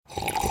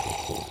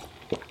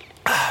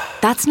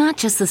That's not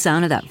just the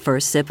sound of that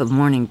first sip of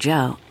Morning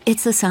Joe.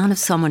 It's the sound of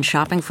someone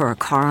shopping for a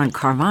car on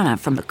Carvana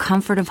from the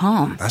comfort of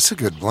home. That's a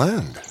good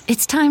blend.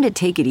 It's time to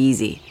take it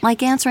easy,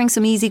 like answering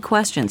some easy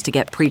questions to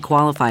get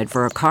pre-qualified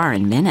for a car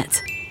in minutes.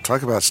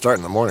 Talk about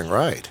starting the morning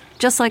right.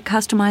 Just like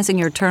customizing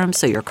your terms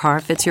so your car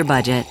fits your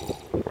budget.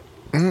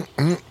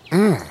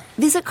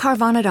 Visit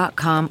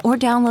Carvana.com or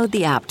download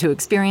the app to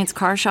experience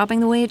car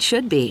shopping the way it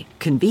should be.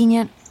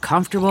 Convenient,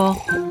 comfortable.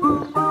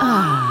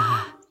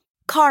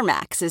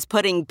 CarMax is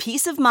putting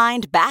peace of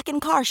mind back in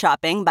car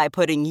shopping by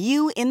putting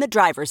you in the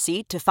driver's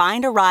seat to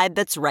find a ride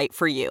that's right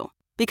for you.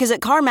 Because at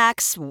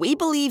CarMax, we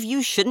believe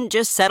you shouldn't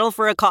just settle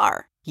for a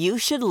car. You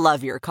should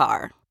love your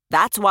car.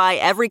 That's why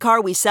every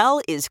car we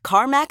sell is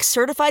CarMax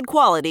certified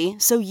quality,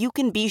 so you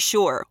can be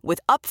sure with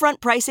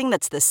upfront pricing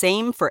that's the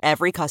same for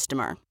every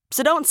customer.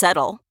 So don't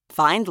settle.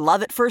 Find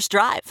love at first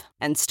drive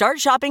and start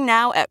shopping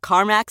now at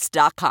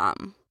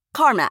CarMax.com.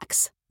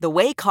 CarMax, the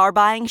way car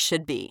buying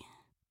should be.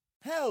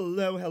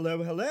 Hello,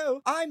 hello,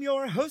 hello. I'm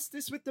your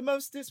hostess with the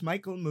mostest,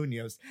 Michael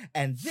Munoz,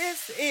 and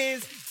this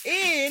is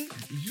In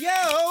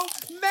Yo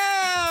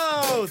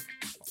Mouth.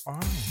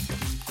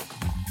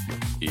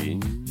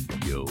 In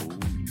Yo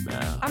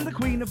Mouth. I'm the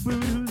queen of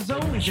food who's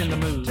always in the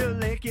mood to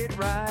lick it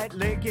right,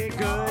 lick it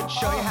good,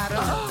 show you how to.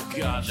 Oh,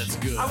 God, that's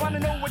good. I want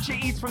to know what you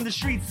eat from the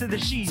streets to the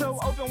sheets. So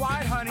open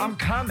wide, honey. I'm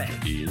coming.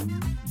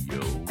 In Yo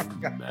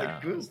Got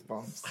Mouth.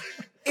 goosebumps.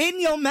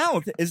 In Your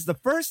Mouth is the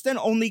first and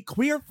only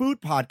queer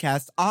food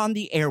podcast on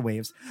the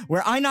airwaves,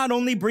 where I not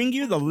only bring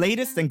you the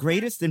latest and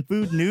greatest in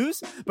food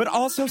news, but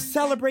also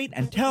celebrate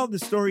and tell the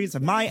stories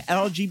of my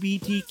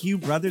LGBTQ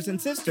brothers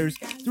and sisters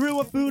through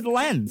a food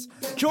lens.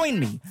 Join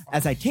me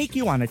as I take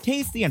you on a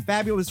tasty and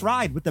fabulous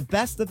ride with the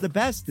best of the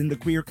best in the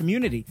queer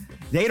community.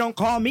 They don't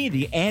call me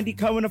the Andy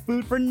Cohen of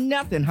food for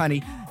nothing,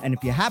 honey. And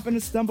if you happen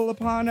to stumble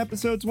upon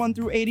episodes 1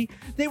 through 80,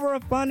 they were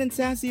a fun and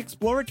sassy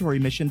exploratory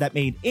mission that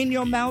made In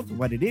Your Mouth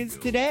what it is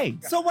today.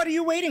 So what are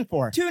you waiting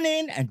for? Tune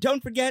in and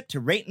don't forget to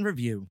rate and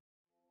review.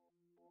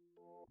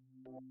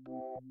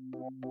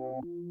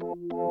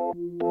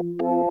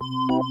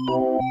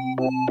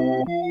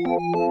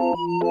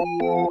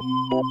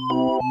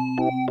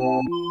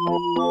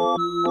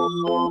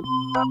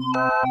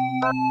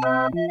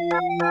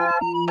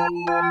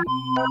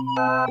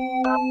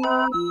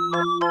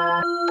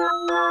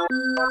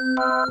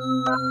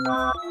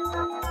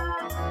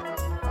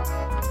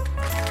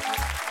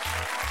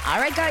 All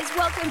right, guys,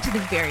 welcome to the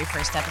very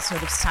first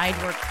episode of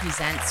Sidework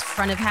Presents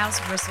Front of House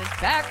versus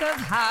Back of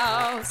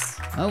House.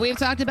 Oh, we've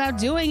talked about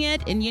doing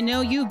it, and you know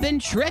you've been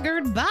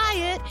triggered by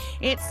it.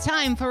 It's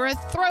time for a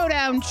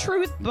throwdown,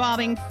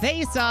 truth-bombing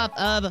face-off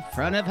of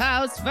Front of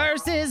House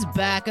versus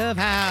Back of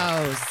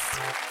House.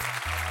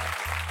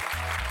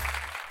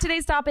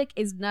 Today's topic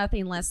is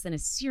nothing less than a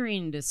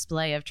searing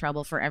display of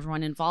trouble for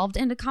everyone involved,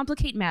 and to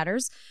complicate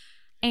matters,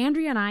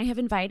 Andrea and I have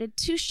invited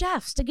two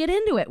chefs to get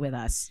into it with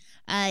us.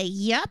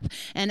 Yep.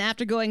 And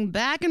after going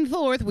back and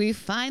forth, we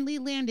finally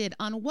landed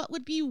on what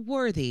would be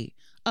worthy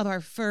of our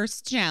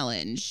first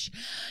challenge.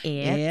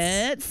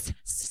 It's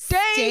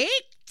steak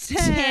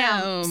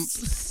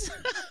temps.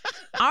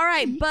 All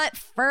right, but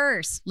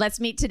first, let's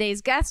meet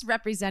today's guest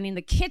representing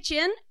the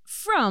kitchen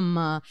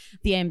from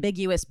the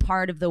ambiguous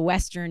part of the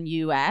Western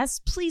U.S.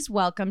 Please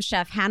welcome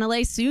Chef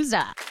Hanalei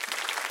Souza.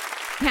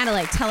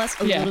 Hanalei, tell us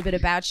a little bit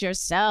about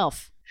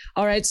yourself.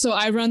 All right, so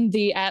I run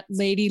the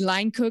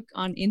 @LadyLineCook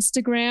on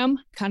Instagram,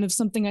 kind of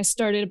something I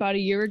started about a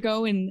year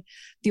ago in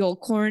the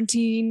old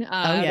quarantine,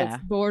 out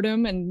of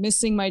boredom and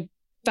missing my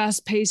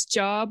fast-paced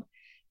job,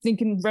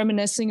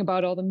 reminiscing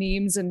about all the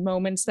memes and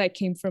moments that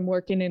came from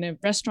working in a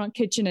restaurant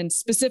kitchen and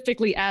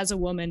specifically as a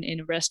woman in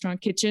a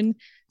restaurant kitchen.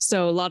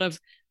 So a lot of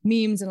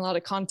memes and a lot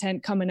of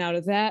content coming out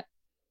of that.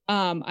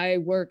 I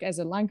work as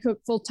a line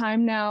cook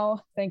full-time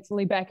now,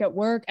 thankfully back at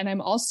work, and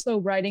I'm also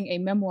writing a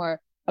memoir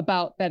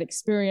about that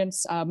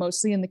experience,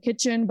 mostly in the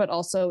kitchen, but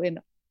also in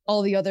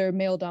all the other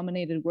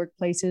male-dominated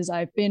workplaces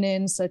I've been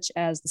in, such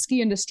as the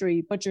ski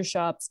industry, butcher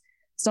shops,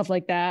 stuff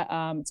like that.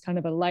 It's kind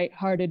of a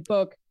light-hearted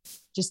book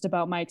just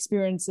about my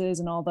experiences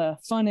and all the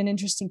fun and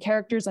interesting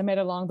characters I met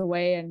along the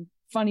way and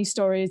funny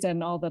stories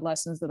and all the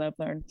lessons that I've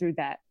learned through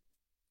that.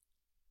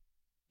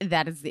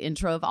 That is the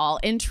intro of all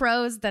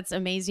intros. That's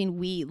amazing.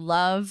 We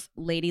love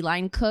Lady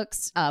Line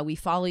Cooks. We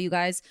follow you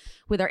guys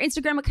with our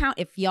Instagram account.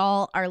 If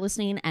y'all are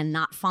listening and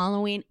not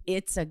following,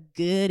 it's a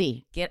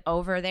goodie. Get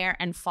over there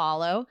and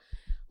follow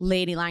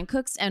Lady Line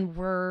Cooks, and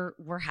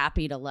we're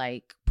happy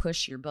to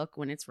push your book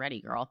when it's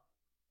ready, girl.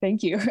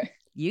 Thank you.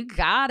 You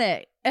got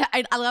it.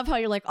 I love how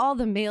you're like all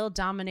the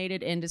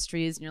male-dominated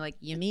industries, and you're like,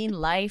 you mean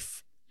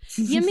life?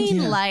 You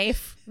mean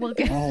life? We'll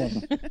get all of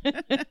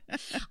them.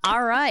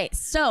 All right.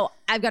 So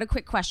I've got a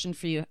quick question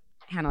for you,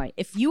 Hanalei.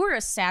 If you were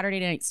a Saturday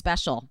night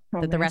special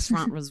that the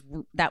restaurant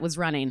was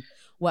running,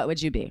 what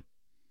would you be?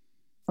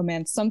 Oh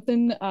man,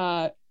 something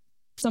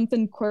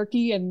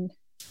quirky and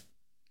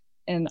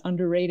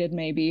underrated,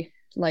 maybe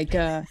like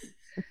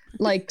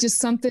just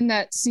something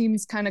that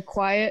seems kind of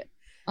quiet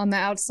on the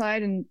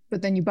outside,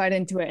 but then you bite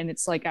into it and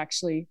it's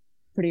actually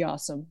pretty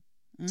awesome.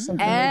 Something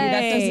maybe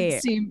that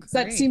doesn't seem,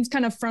 that seems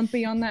kind of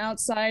frumpy on the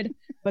outside,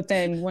 but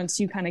then once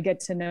you kind of get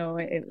to know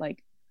it,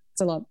 like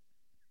it's a lot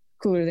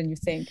cooler than you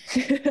think.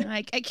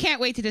 I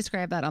can't wait to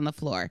describe that on the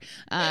floor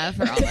for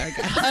all our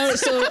guys.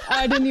 So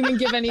I didn't even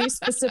give any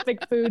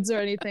specific foods or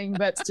anything,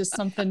 but it's just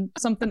something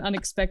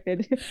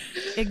unexpected.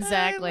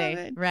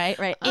 Exactly. Right.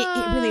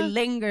 It really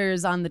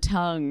lingers on the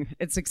tongue.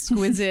 It's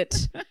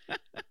exquisite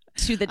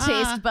to the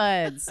taste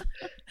buds.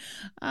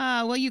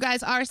 Well, you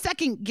guys, our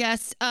second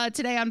guest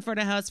today on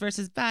Front of House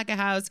versus Back of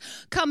House,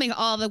 coming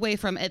all the way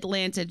from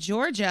Atlanta,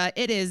 Georgia,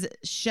 it is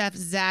Chef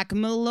Zach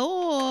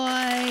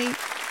Malloy.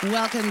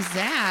 Welcome,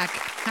 Zach.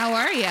 How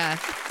are you?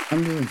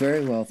 I'm doing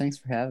very well. Thanks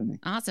for having me.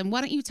 Awesome.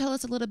 Why don't you tell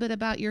us a little bit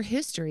about your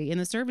history in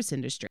the service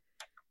industry?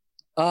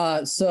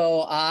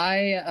 So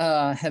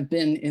I have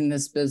been in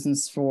this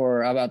business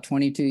for about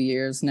 22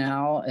 years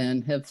now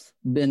and have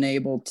been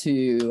able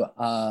to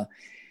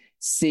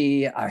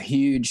see a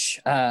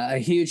huge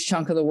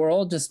chunk of the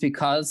world just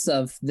because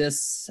of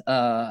this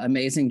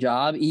amazing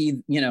job,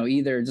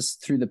 either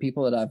just through the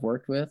people that I've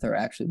worked with or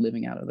actually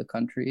living out of the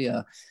country.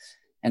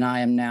 And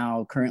I am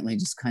now currently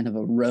just kind of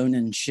a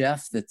Ronin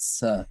chef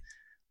that's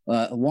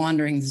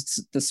wandering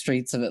the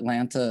streets of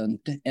Atlanta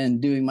and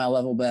doing my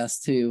level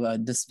best to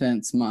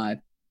dispense my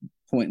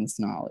pointless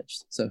knowledge.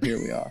 So here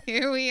we are.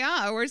 Here we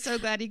are. We're so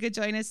glad you could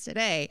join us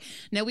today.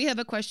 Now we have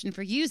a question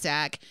for you,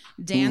 Zach.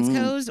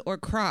 Danskos or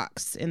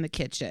Crocs in the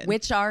kitchen?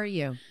 Which are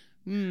you?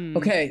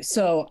 Okay,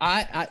 so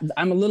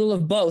I'm a little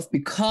of both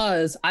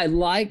because I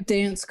like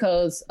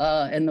Danskos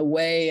in the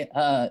way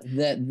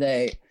that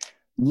they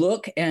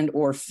look and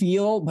or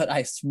feel, but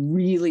I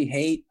really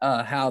hate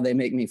how they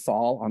make me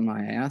fall on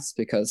my ass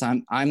because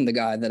I'm the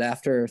guy that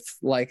after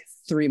like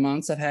 3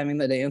 months of having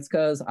the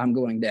Danskos, I'm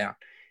going down.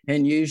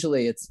 And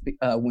usually it's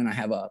when I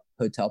have a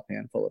hotel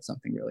pan full of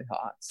something really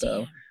hot.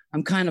 So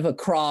I'm kind of a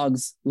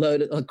Crocs low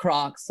to the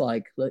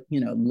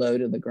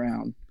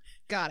ground.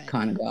 Got it.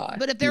 Kind of guy.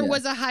 But if there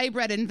was a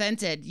hybrid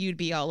invented, you'd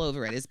be all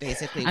over it. Is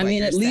basically. I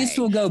mean, at least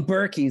we'll go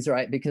Berkeys,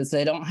 right? Because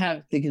they don't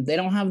have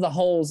the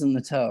holes in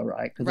the toe,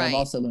 right? Because I've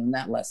also learned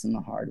that lesson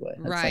the hard way.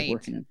 That's like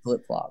working in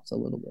flip flops a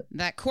little bit.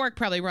 That cork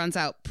probably runs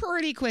out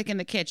pretty quick in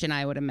the kitchen,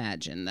 I would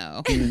imagine,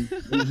 though.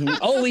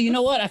 Oh, well, you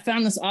know what? I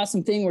found this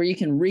awesome thing where you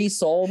can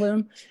re-sole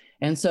them.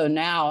 And so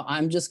now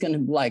I'm just going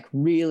to like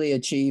really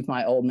achieve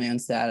my old man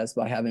status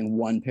by having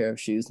one pair of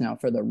shoes now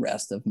for the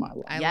rest of my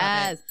life. I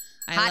love it.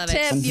 Hot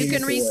tip, you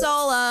can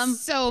resole them.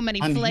 So many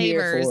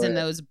flavors in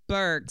those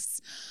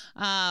Berks.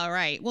 All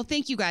right. Well,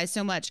 thank you guys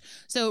so much.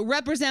 So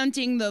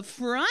representing the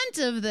front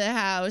of the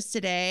house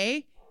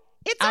today,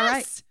 it's us.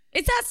 Right.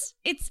 It's us.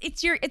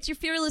 It's your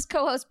fearless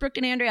co-host, Brooke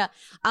and Andrea.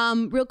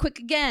 Real quick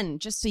again,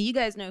 just so you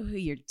guys know who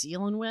you're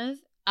dealing with.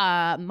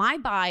 My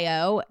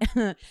bio,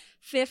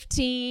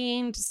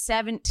 15 to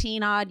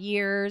 17 odd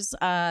years,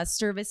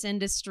 service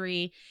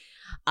industry,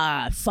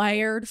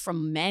 fired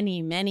from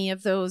many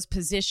of those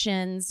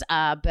positions.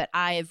 But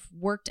I've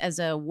worked as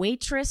a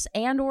waitress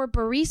and or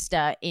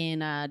barista in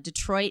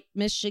Detroit,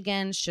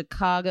 Michigan,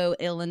 Chicago,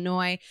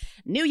 Illinois,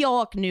 New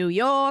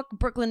York,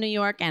 Brooklyn, New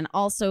York. And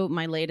also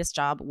my latest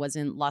job was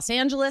in Los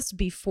Angeles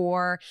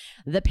before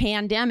the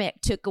pandemic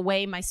took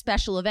away my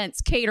special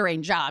events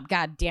catering job.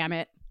 God damn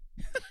it.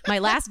 My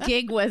last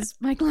gig was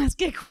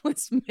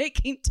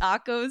making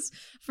tacos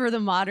for the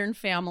Modern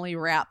Family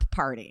wrap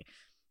party.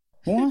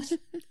 What?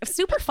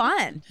 Super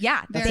fun.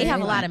 Yeah, they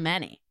have a lot of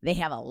money. They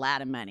have a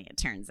lot of money, it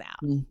turns out.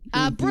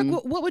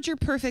 Brooke, what would your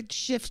perfect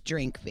shift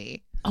drink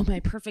be? Oh,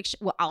 my perfect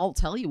well, I'll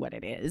tell you what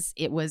it is.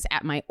 It was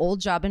at my old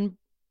job in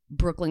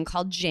Brooklyn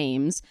called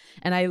James,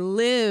 and I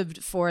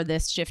lived for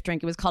this shift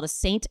drink. It was called a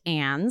St.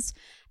 Anne's.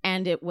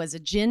 And it was a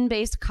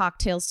gin-based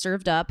cocktail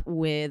served up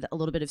with a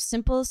little bit of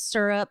simple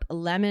syrup,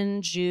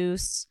 lemon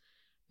juice,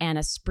 and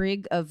a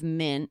sprig of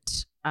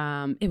mint.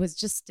 It was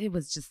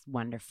just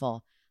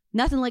wonderful.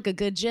 Nothing like a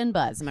good gin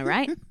buzz. Am I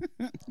right?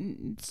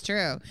 It's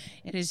true.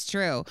 It is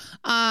true.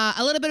 A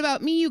little bit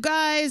about me, you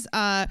guys.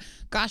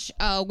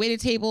 Waited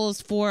tables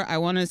for, I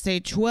want to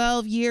say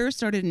 12 years.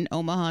 Started in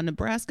Omaha,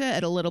 Nebraska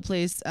at a little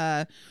place,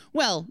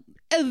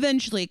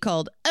 eventually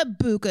called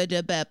Buca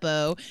di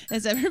Beppo,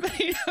 as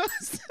everybody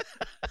knows.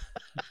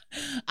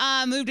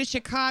 Moved to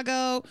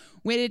Chicago,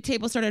 waited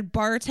table, started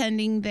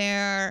bartending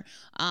there.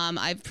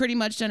 I've pretty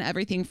much done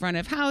everything front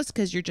of house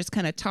because you're just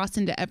kind of tossed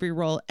into every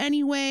role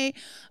anyway.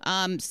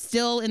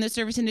 Still in the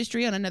service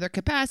industry on another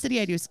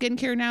capacity. I do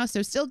skincare now,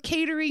 so still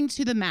catering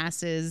to the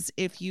masses,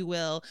 if you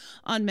will,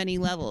 on many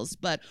levels.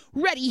 But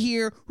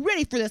ready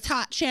for this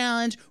hot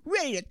challenge,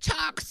 ready to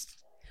talk.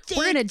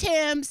 We're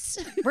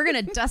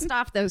gonna dust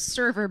off those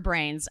server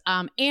brains.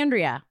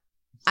 Andrea,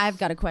 I've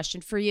got a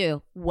question for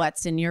you.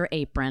 What's in your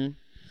apron?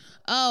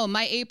 Oh,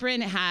 my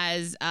apron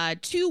has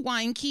 2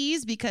 wine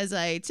keys because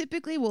I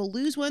typically will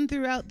lose one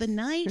throughout the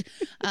night,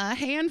 a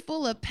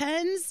handful of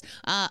pens,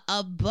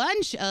 a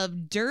bunch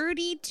of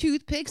dirty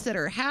toothpicks that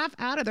are half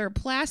out of their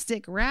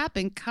plastic wrap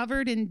and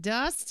covered in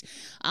dust,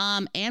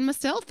 and my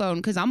cell phone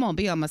because I'm going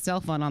to be on my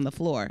cell phone on the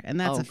floor, and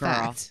that's a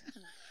fact.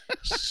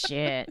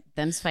 Shit,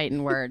 them's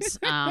fighting words.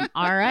 All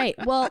right.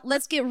 Well,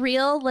 let's get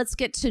real. Let's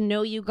get to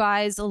know you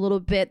guys a little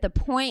bit. The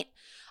point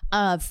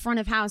of front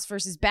of house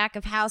versus back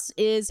of house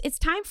is it's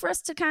time for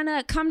us to kind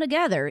of come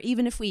together,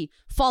 even if we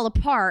fall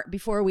apart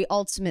before we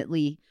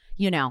ultimately,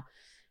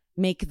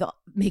 make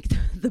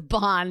the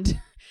bond.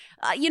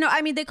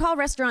 They call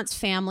restaurants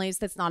families.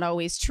 That's not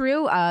always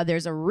true.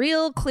 There's a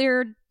real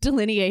clear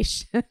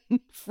delineation.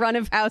 Front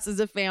of house is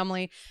a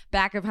family,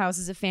 back of house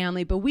is a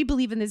family. But we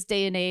believe in this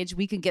day and age,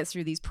 we can get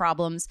through these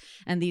problems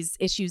and these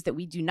issues that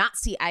we do not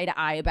see eye to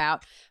eye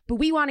about. But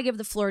we want to give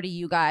the floor to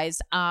you guys.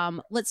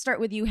 Let's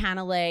start with you,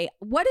 Hanalei.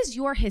 What is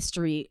your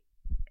history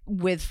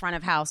with front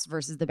of house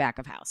versus the back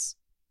of house?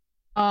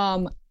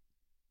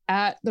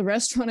 At the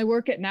restaurant I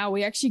work at now,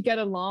 we actually get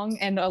along,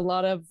 and a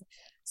lot of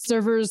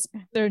servers,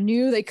 they're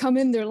new, they come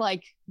in, they're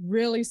like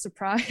really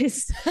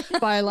surprised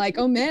by like,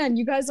 oh man,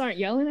 you guys aren't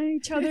yelling at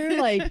each other,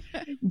 like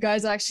you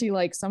guys actually,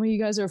 like, some of you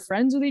guys are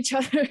friends with each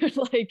other.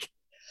 Like,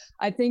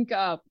 I think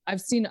I've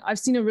seen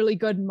a really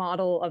good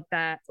model of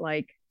that,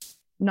 like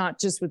not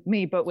just with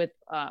me, but with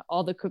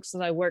all the cooks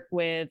that I work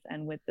with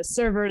and with the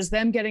servers,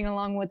 them getting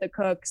along with the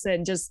cooks,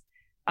 and just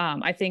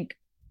I think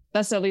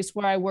that's at least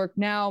where I work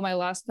now. My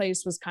last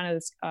place was kind of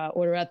this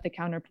order at the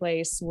counter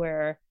place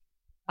where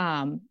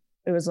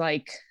it was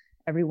like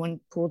everyone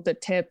pulled the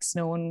tips.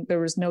 There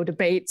was no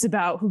debates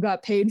about who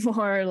got paid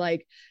more.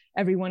 Like,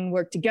 everyone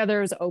worked together.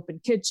 It was an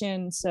open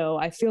kitchen. So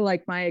I feel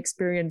like my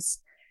experience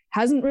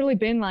hasn't really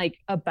been like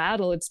a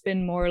battle. It's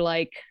been more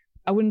like,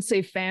 I wouldn't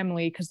say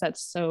family, because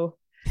that's so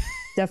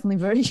definitely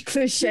very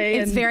cliche.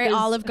 It's very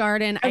Olive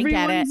Garden. I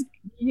get it.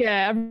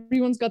 Yeah,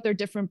 everyone's got their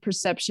different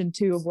perception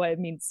too of what it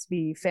means to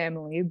be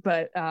family.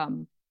 But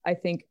I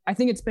think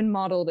it's been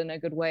modeled in a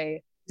good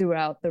way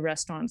throughout the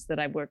restaurants that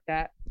I've worked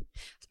at.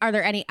 Are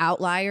there any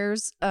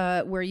outliers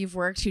where you've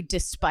worked who,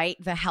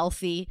 despite the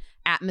healthy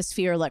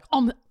atmosphere, like,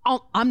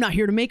 I'm not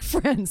here to make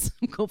friends,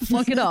 go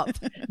fuck it up?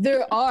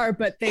 There are,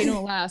 but they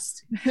don't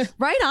last.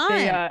 Right on.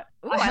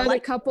 I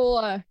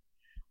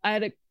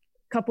had a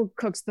couple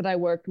cooks that I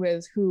worked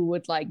with who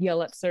would like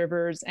yell at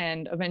servers,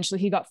 and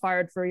eventually he got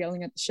fired for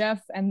yelling at the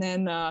chef. And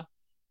then a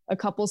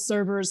couple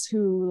servers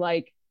who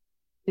like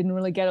didn't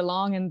really get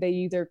along, and they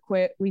either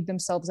quit, weed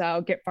themselves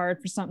out, get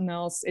fired for something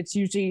else. It's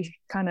usually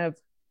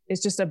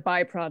it's just a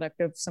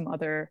byproduct of some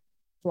other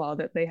flaw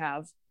that they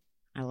have.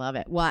 I love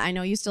it. Well, I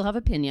know you still have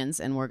opinions,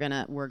 and we're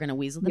gonna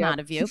weasel them out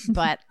of you,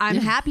 but I'm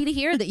happy to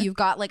hear that you've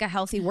got like a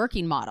healthy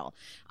working model.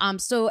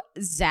 So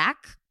Zach,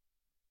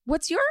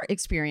 what's your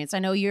experience? I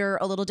know you're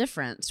a little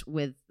different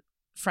with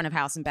front of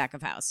house and back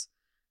of house.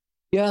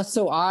 Yeah,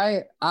 so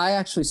I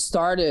actually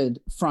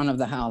started front of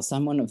the house.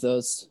 I'm one of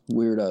those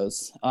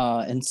weirdos.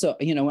 And so,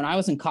 when I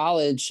was in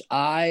college,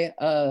 I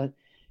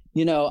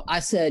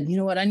said, you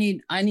know what, I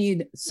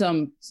need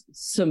some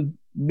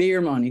beer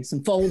money,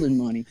 some folding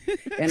money.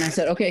 And I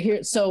said, okay,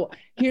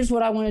 here's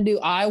what I want to do.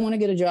 I want to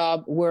get a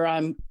job where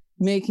I'm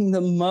making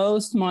the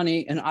most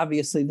money. And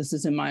obviously this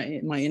is in my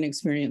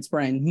inexperienced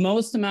brain,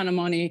 most amount of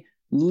money,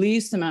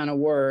 least amount of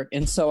work.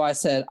 And so I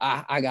said,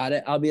 I got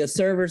it. I'll be a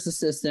server's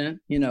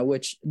assistant,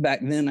 which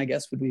back then I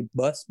guess would be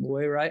bus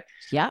boy, right?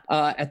 Yeah.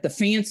 At the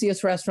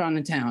fanciest restaurant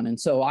in town. And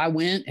so I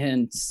went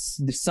and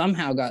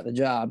somehow got the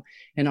job.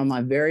 And on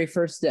my very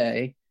first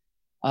day,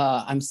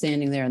 I'm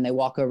standing there, and they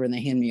walk over and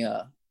they hand me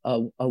a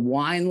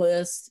wine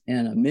list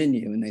and a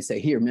menu. And they say,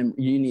 here,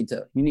 you need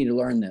to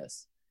learn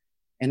this.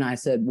 And I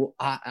said, well,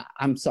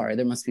 I'm sorry,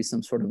 there must be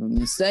some sort of a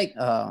mistake.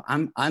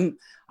 I'm a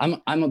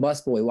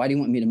busboy. Why do you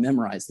want me to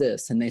memorize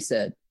this? And they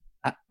said,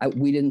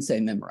 we didn't say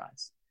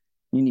memorize.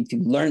 You need to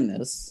learn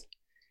this.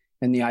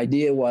 And the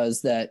idea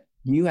was that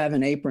you have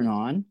an apron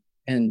on,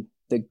 and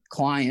the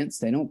clients,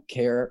 they don't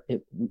care.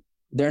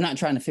 They're not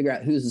trying to figure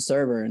out who's the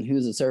server and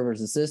who's the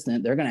server's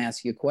assistant. They're going to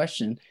ask you a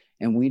question,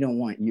 and we don't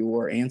want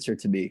your answer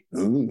to be,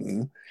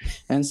 ooh.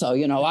 And so,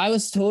 I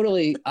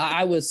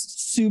was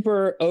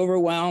super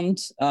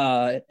overwhelmed,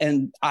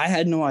 and I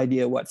had no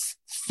idea what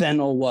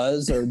fennel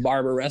was or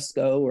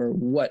barbaresco or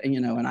what,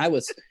 and I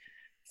was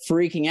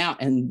freaking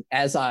out. And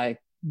as I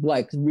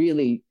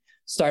really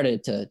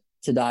started to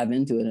dive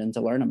into it and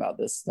to learn about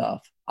this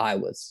stuff, I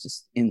was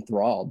just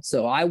enthralled.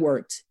 So I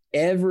worked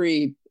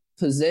every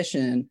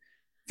position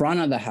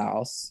front of the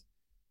house,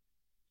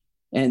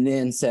 and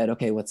then said,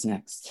 okay, what's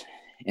next?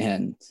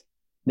 And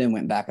then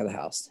went back of the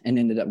house and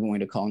ended up going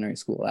to culinary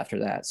school after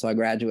that. So I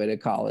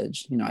graduated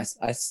college.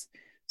 I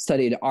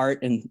studied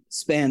art and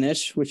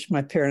Spanish, which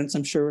my parents,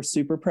 I'm sure, were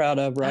super proud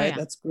of, right? Oh, yeah.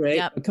 That's great.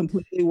 Yep. A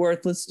completely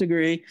worthless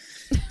degree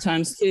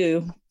times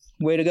 2.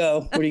 Way to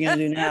go. What are you going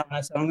to do now? And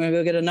I said, I'm going to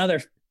go get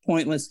another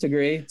pointless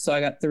degree. So I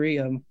got 3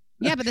 of them.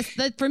 Yeah,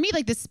 but for me,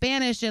 like the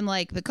Spanish and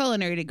like the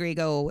culinary degree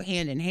go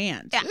hand in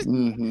hand. Yeah.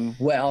 Mm-hmm.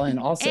 Well, and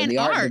also the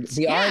art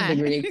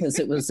degree, because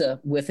it was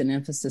with an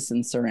emphasis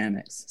in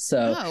ceramics.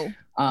 So,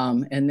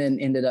 and then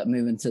ended up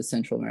moving to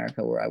Central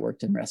America, where I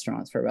worked in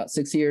restaurants for about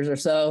 6 years or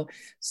so.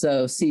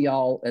 So see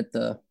y'all at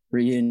the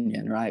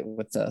reunion, right?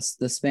 With the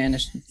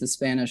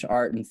Spanish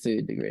art and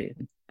food degree.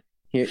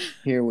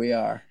 Here we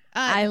are.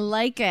 I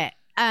like it.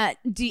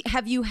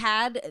 Have you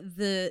had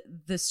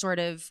the sort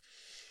of,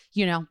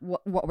 you know,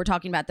 what we're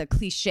talking about, the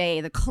cliche,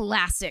 the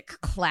classic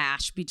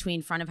clash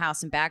between front of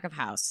house and back of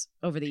house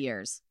over the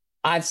years?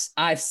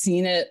 I've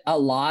seen it a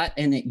lot,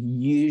 and it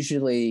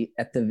usually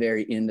at the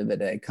very end of the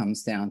day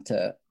comes down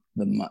to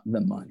the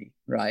money,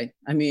 right?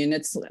 I mean,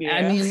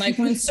 like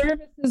when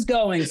service is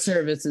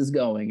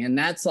going, and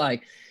that's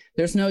like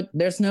there's no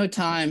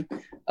time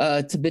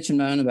to bitch and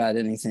moan about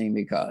anything,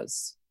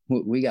 because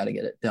we got to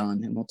get it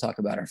done, and we'll talk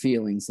about our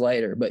feelings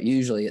later. But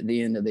usually at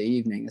the end of the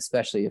evening,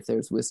 especially if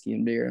there's whiskey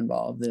and beer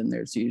involved, then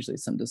there's usually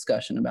some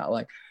discussion about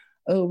like,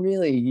 oh,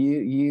 really?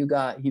 You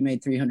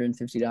made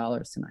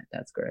 $350 tonight.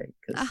 That's great,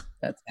 because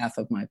that's half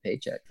of my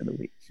paycheck for the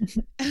week.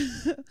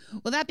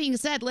 Well, that being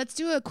said, let's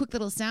do a quick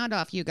little sound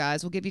off, you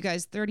guys. We'll give you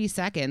guys 30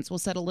 seconds. We'll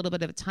set a little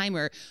bit of a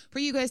timer for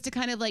you guys to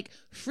kind of like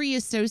free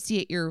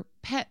associate your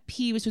pet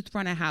peeves with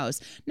front of house.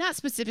 Not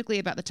specifically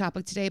about the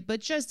topic today,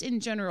 but just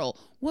in general.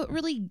 What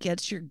really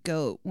gets your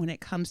goat when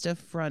it comes to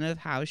front of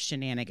house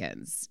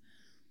shenanigans?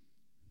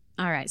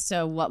 All right.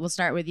 So we'll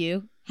start with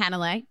you,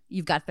 Hanalei.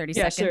 You've got 30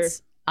 seconds. Sure.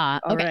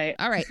 Okay.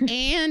 All right.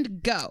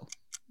 And go.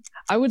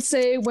 I would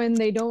say when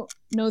they don't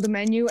know the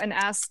menu and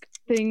ask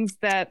things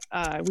that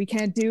we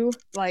can't do,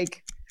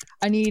 like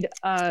I need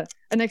an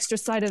extra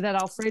side of that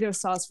Alfredo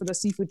sauce for the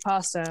seafood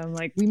pasta. I'm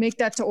like, we make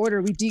that to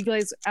order. We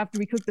deglaze after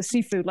we cook the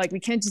seafood. Like we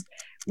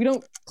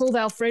don't pull the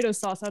Alfredo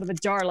sauce out of the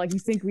jar like you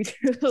think we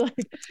do.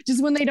 Like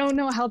just when they don't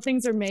know how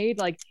things are made,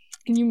 like,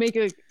 can you make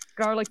a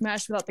garlic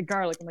mash without the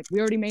garlic? I'm like,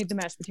 we already made the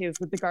mashed potatoes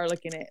with the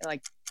garlic in it.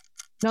 Like,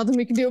 nothing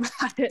we can do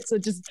about it. So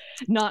just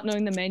not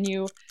knowing the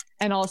menu.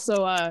 And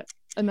also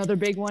another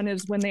big one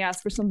is when they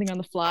ask for something on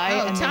the fly.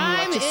 Oh, and time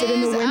then you have to sit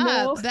in the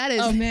window. Up. That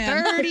is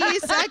 30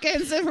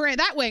 seconds of rain.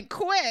 That went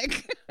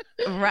quick.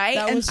 Right?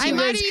 I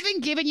might have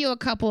even given you a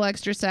couple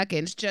extra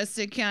seconds just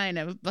to kind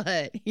of,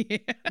 but yeah.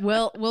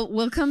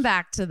 We'll come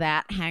back to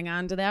that. Hang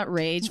on to that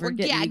rage. We're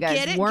getting you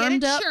guys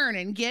warmed up. Get it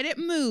churning. Get it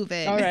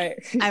moving. All right.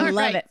 I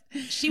love it.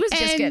 She was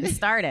just getting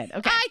started.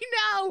 Okay. I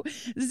know.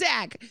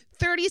 Zach,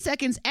 30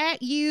 seconds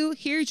at you.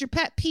 Here's your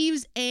pet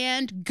peeves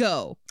and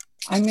go.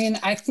 I mean,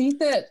 I think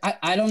that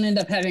I don't end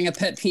up having a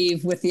pet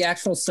peeve with the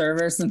actual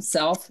servers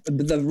themselves.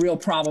 The real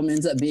problem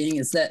ends up being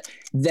is that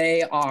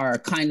they are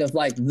kind of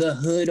like the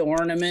hood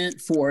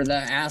ornament for the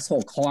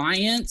asshole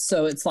client.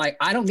 So it's like,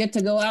 I don't get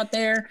to go out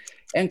there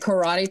and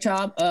karate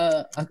chop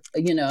a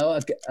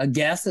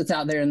guest that's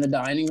out there in the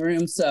dining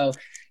room. So,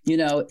 you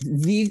know,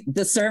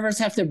 the servers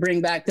have to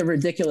bring back the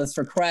ridiculous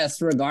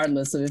request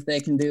regardless of if they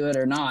can do it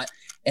or not.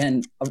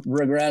 And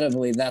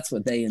regrettably, that's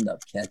what they end up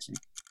catching.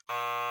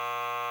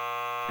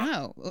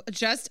 Oh,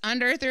 just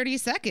under 30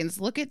 seconds.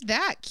 Look at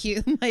that.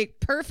 Cute. Like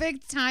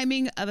perfect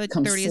timing of a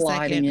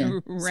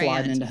 30-second rant.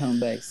 Slide into home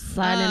base.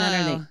 Slide in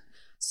underneath.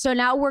 So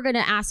now we're going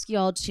to ask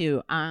y'all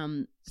to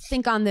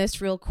think on this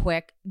real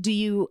quick. Do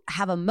you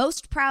have a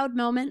most proud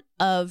moment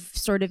of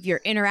sort of your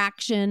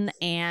interaction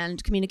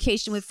and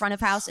communication with front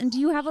of house? And do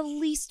you have a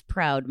least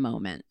proud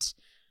moment?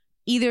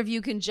 Either of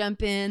you can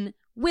jump in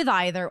with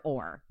either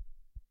or.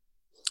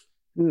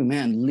 Ooh,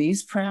 man,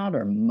 least proud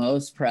or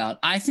most proud?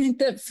 I think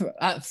that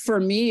for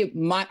me,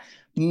 my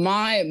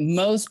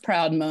most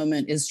proud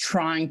moment is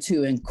trying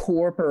to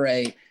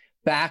incorporate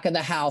back of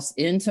the house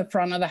into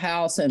front of the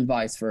house and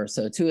vice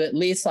versa, to at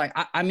least like,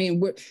 I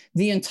mean,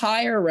 the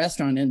entire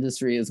restaurant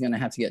industry is going to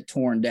have to get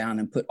torn down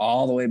and put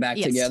all the way back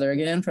together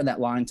again for that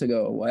line to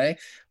go away.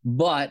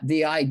 But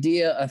the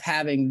idea of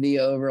having the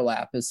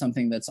overlap is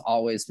something that's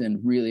always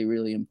been really,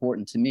 really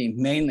important to me,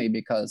 mainly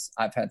because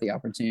I've had the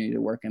opportunity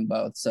to work in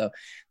both. So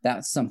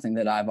that's something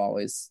that I've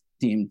always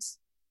deemed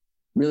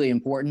really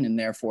important, and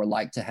therefore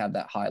like to have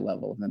that high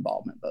level of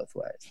involvement both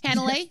ways.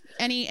 Hanalei,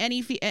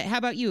 how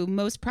about you?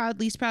 Most proud,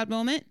 least proud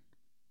moment?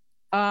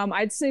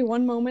 I'd say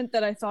one moment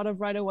that I thought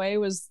of right away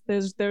was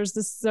there's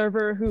this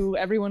server who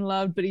everyone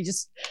loved, but he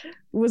just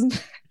made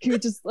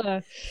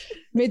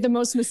the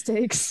most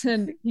mistakes,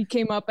 and he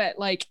came up at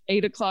like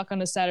 8:00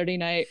 on a Saturday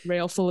night,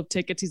 rail full of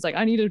tickets. He's like,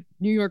 I need a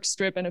New York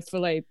strip and a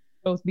filet,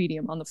 both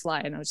medium, on the fly.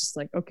 And I was just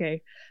like,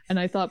 okay. And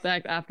I thought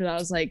back after that, I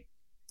was like,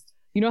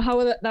 you know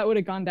how that would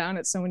have gone down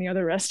at so many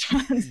other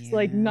restaurants? Yeah.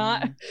 Like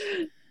not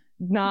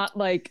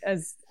like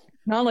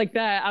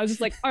that. I was just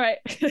like, all right.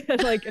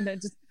 Like, and then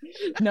just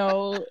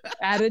no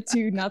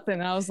attitude,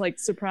 nothing. I was like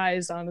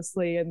surprised,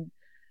 honestly. And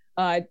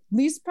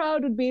least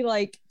proud would be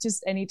like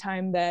just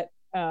anytime that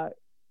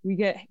we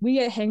get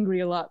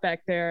hangry a lot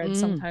back there. And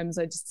sometimes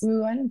I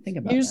didn't think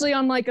about usually that.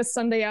 On like a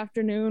Sunday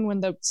afternoon when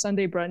the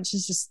Sunday brunch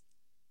is just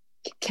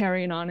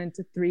carrying on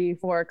into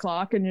 3-4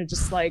 o'clock, and you're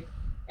just like,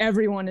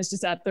 everyone is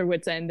just at their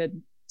wits' end,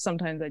 and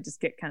sometimes I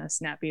just get kind of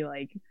snappy,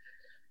 like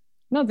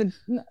no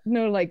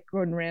like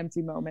Gordon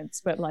Ramsay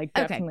moments, but like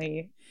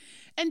definitely.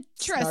 And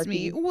trust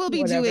me, we'll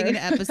be doing an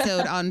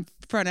episode on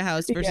front of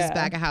house versus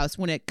back of house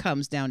when it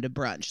comes down to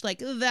brunch. Like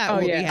that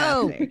will be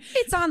happening. Oh,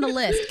 it's on the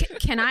list.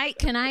 Can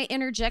I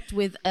interject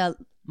with a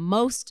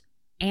most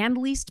and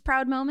least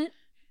proud moment?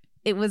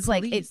 It was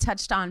like it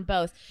touched on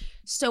both.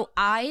 So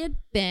I had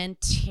been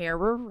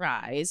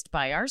terrorized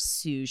by our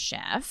sous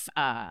chef,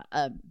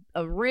 a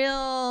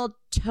real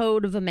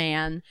toad of a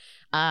man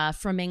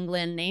from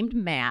England named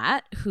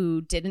Matt,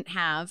 who didn't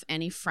have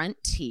any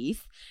front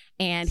teeth.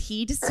 And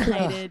he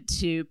decided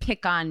to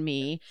pick on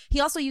me.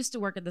 He also used to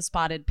work at the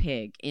Spotted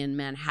Pig in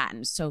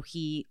Manhattan. So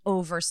he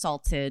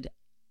oversalted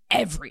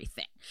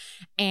everything.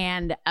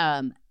 And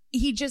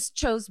he just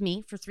chose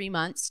me for 3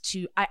 months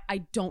to,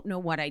 I don't know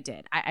what I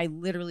did. I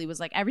literally was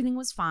like, everything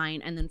was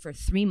fine. And then for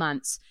 3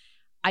 months,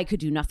 I could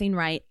do nothing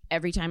right.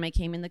 Every time I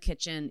came in the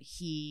kitchen,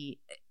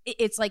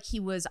 it's like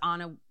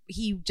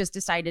he just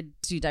decided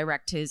to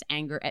direct his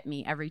anger at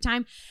me every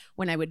time.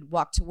 When I would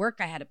walk to work,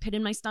 I had a pit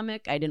in my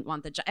stomach. I didn't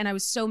want the job. And I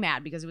was so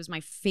mad because it was my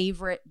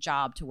favorite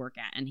job to work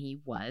at. And he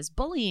was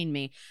bullying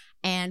me.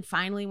 And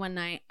finally one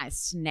night I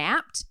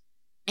snapped.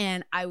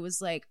 And I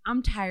was like,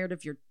 I'm tired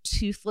of your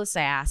toothless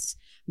ass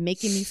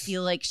making me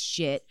feel like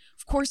shit.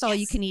 Of course, all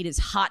you can eat is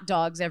hot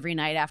dogs every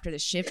night after the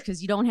shift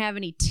because you don't have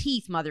any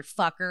teeth,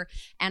 motherfucker.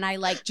 And I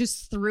like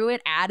just threw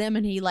it at him,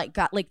 and he like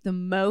got like the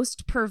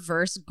most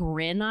perverse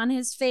grin on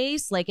his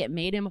face. Like it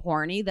made him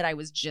horny that I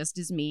was just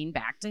as mean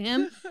back to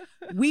him.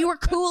 We were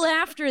cool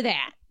after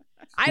that.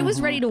 I was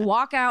ready to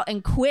walk out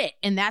and quit,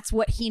 and that's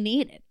what he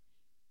needed.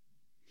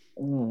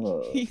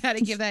 You got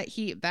to give that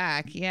heat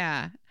back.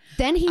 Yeah.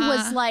 Then he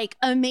was like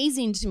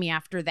amazing to me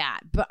after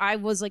that. But I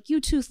was like,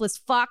 you toothless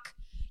fuck.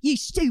 You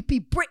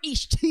stupid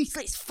British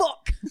toothless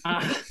fuck.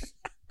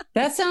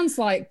 That sounds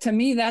like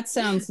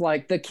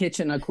the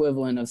kitchen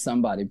equivalent of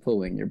somebody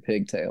pulling your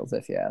pigtails,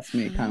 if you ask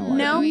me. Kind of like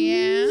No,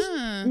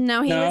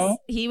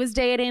 he was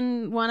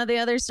dating one of the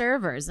other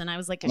servers, and I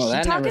was like, is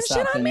she talking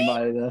shit on me?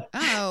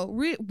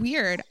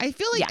 Weird. I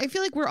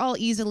feel like we're all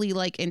easily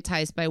like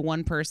enticed by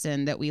one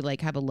person that we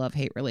like have a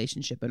love-hate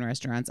relationship in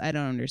restaurants. I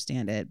don't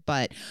understand it,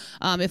 but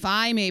if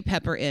I may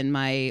pepper in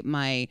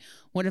my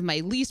one of my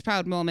least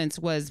proud moments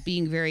was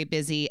being very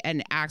busy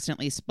and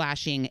accidentally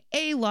splashing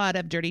a lot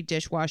of dirty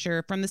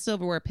dishwasher from the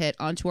silverware pit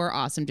onto our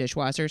awesome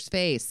dishwasher's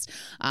face.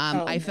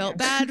 I felt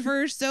bad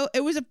for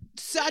it was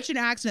such an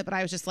accident, but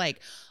I was just like,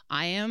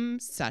 I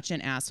am such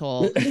an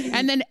asshole.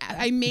 And then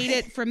I made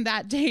it from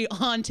that day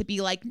on to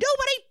be like,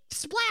 nobody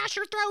splash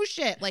or throw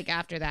shit like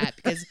after that,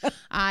 because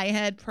I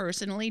had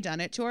personally done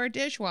it to our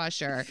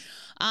dishwasher.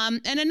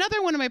 And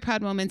another one of my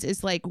proud moments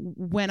is like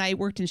when I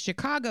worked in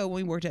Chicago,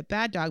 when we worked at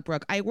Bad Dog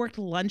Brook, I worked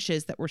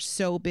lunches that were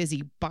so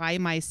busy by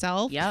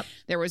myself. Yep.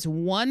 There was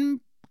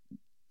one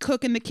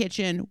cook in the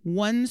kitchen,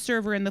 one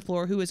server in the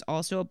floor who is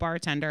also a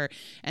bartender,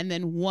 and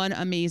then one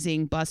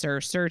amazing busser,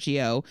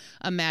 Sergio,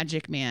 a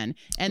magic man.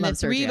 And the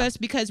three of us,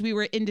 because we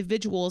were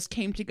individuals,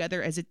 came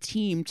together as a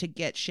team to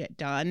get shit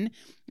done.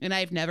 And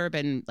I've never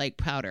been like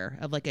prouder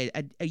of like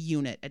a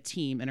unit, a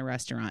team in a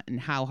restaurant, and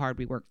how hard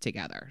we work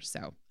together.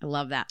 So I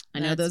love that. I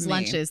know those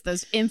lunches,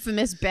 those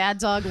infamous Bad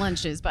Dog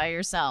lunches by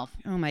yourself.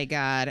 Oh my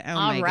God.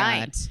 All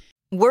right.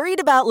 Worried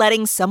about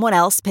letting someone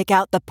else pick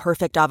out the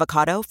perfect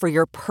avocado for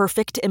your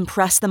perfect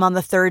impress them on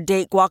the third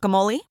date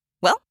guacamole?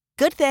 Well,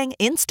 good thing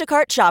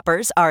Instacart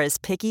shoppers are as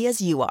picky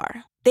as you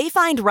are. They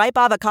find ripe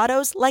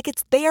avocados like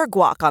it's their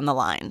guac on the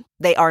line.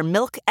 They are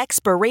milk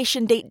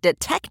expiration date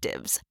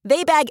detectives.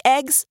 They bag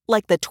eggs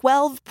like the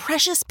 12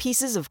 precious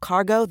pieces of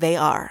cargo they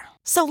are.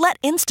 So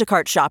let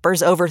Instacart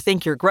shoppers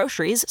overthink your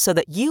groceries so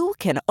that you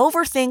can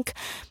overthink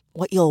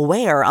what you'll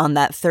wear on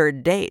that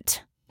third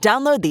date.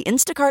 Download the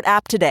Instacart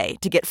app today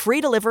to get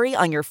free delivery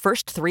on your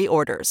first 3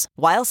 orders,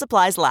 while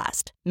supplies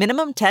last.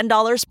 Minimum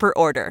 $10 per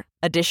order.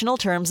 Additional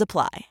terms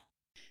apply.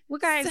 Well,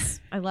 guys,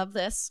 I love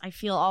this. I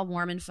feel all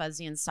warm and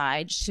fuzzy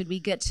inside. Should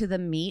we get to the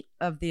meat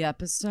of the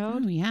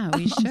episode? Oh, yeah,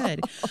 we should.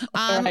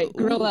 All right,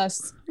 grill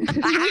us.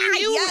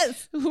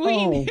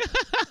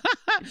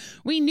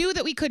 We knew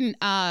that we couldn't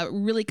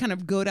really kind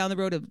of go down the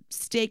road of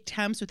steak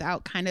temps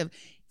without kind of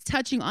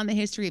touching on the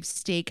history of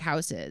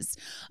steakhouses.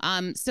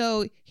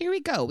 So here we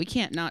go. We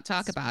can't not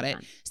talk about it.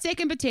 Steak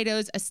and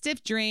potatoes, a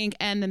stiff drink,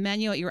 and the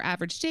menu at your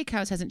average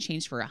steakhouse hasn't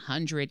changed for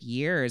 100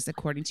 years,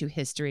 according to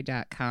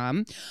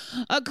history.com.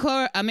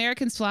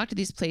 Americans flock to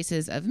these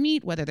places of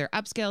meat, whether they're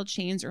upscale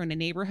chains or in a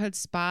neighborhood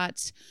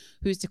spot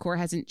whose decor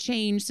hasn't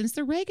changed since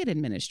the Reagan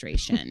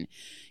administration.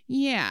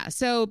 Yeah.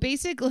 So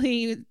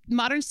basically,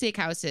 modern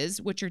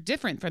steakhouses, which are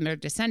different from their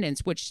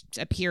descendants, which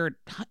appeared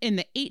in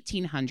the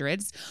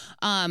 1800s,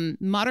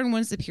 modern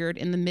ones appeared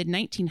in the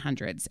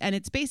mid-1900s. And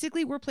it's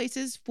basically were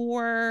places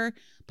for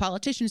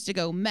politicians to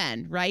go,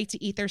 men, right,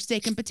 to eat their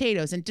steak and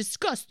potatoes and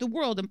discuss the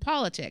world and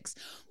politics.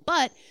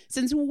 But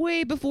since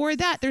way before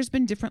that, there's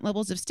been different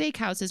levels of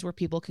steakhouses where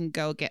people can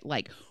go get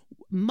like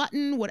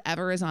mutton,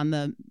 whatever is on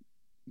the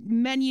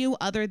menu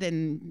other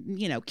than,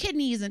 you know,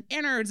 kidneys and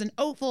innards and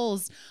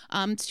offals,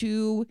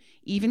 to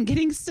even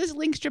getting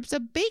sizzling strips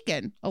of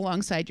bacon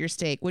alongside your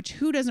steak, which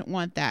who doesn't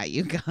want that,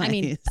 you guys? I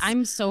mean,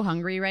 I'm so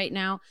hungry right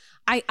now.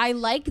 I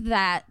like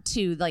that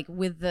too, like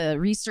with the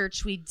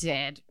research we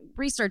did.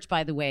 Research,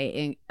 by the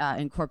way,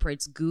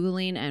 incorporates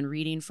Googling and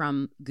reading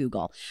from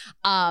Google.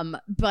 So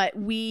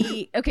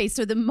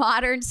the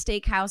modern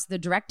steakhouse, the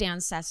direct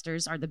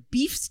ancestors are the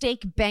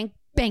beefsteak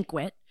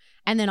banquet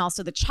And then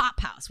also the chop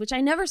house, which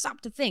I never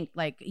stopped to think,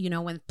 like, you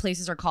know, when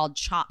places are called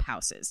chop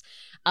houses.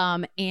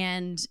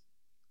 And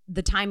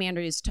the time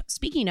Andrea is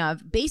speaking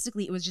of,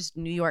 basically it was just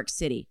New York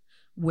City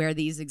where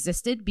these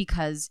existed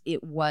because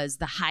it was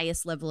the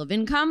highest level of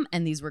income,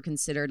 and these were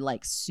considered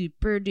like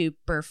super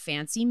duper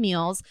fancy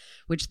meals,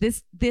 which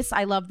this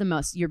I love the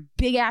most. Your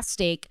big ass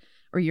steak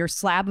or your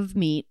slab of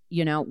meat,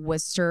 you know,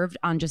 was served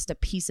on just a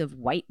piece of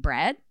white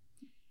bread,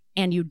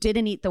 and you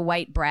didn't eat the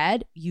white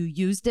bread. You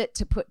used it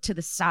to put to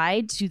the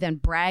side to then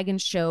brag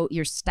and show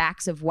your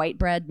stacks of white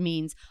bread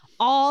means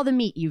all the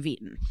meat you've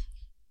eaten.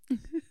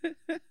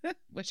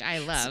 Which I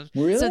love.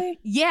 Really? So,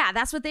 yeah,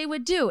 that's what they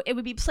would do. It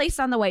would be placed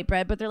on the white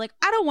bread, but they're like,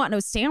 I don't want no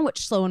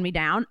sandwich slowing me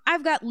down.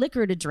 I've got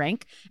liquor to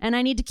drink and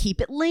I need to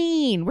keep it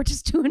lean. We're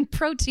just doing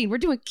protein. We're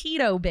doing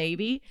keto,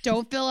 baby.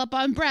 Don't fill up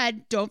on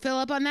bread. Don't fill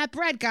up on that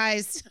bread,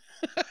 guys.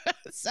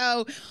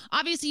 So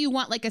obviously you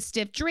want like a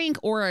stiff drink,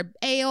 or a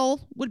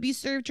ale would be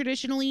served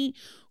traditionally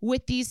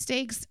with these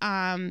steaks.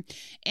 And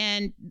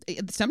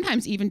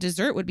sometimes even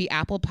dessert would be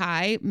apple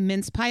pie,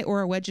 mince pie,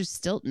 or a wedge of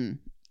Stilton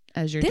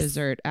as your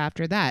dessert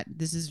after that.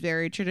 This is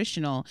very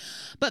traditional.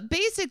 But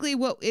basically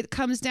what it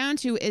comes down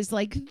to is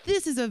like,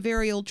 this is a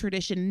very old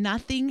tradition.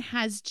 Nothing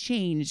has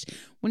changed.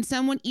 When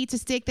someone eats a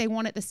steak, they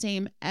want it the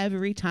same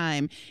every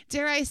time.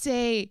 Dare I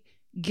say,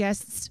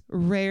 guests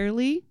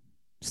rarely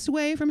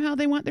sway from how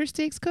they want their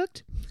steaks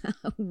cooked.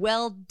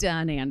 Well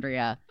done,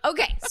 Andrea.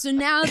 Okay, so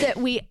now that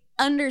we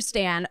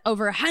understand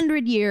over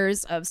 100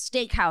 years of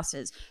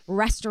steakhouses,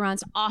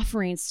 restaurants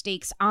offering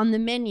steaks on the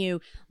menu,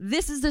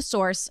 this is the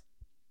source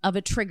of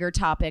a trigger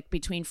topic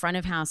between front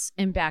of house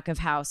and back of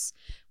house,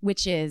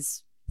 which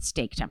is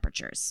steak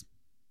temperatures.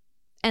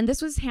 And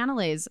this was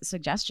Hanale's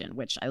suggestion,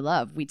 which I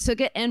love. We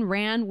took it and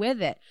ran with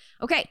it.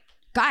 Okay,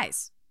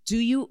 guys, do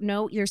you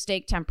know your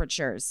steak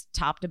temperatures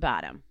top to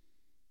bottom?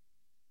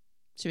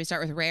 Should we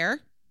start with rare?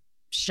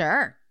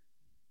 Sure.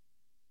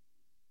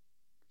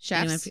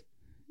 Chefs?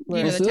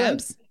 Anyone, you know the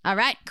temps? All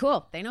right,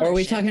 cool. They know. Are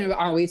we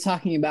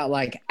talking about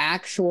like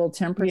actual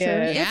temperature?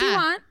 Yeah. If you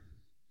want.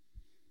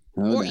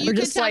 Okay. Or you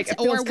just could like,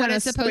 tell it or feels what kinda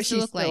it's supposed to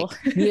look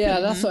squishy like.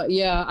 Yeah, that's what.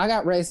 Yeah, I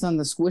got raised on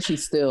the squishy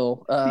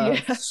still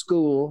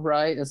school,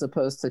 right, as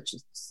opposed to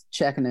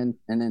checking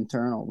an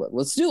internal. But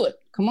let's do it.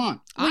 Come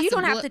on. Well, Awesome. you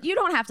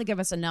don't have to give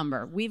us a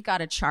number. We've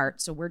got a chart,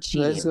 so we're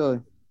cheating. Let's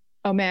go.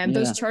 Oh man, Yeah.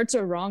 those charts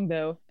are wrong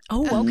though.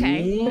 Oh,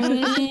 okay.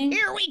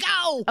 Here we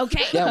go.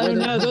 Okay. Yeah, Oh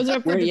no, those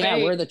are for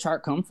debate. where'd the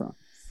chart come from?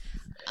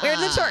 Where'd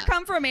the chart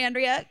come from,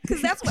 Andrea?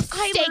 Because that's what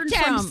I learned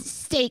from.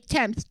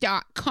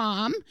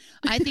 Steaktemps.com.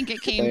 I think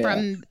it came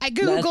from, I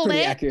That's Googled pretty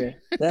it. accurate.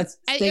 That's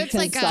It's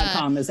like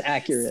steaktemps.com is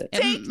accurate.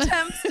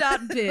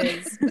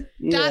 Steaktemps.biz.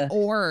 Yeah.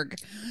 .org.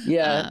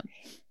 Yeah.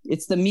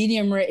 It's the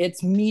medium rare.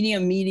 It's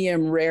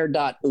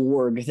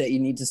mediumrare.org that you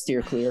need to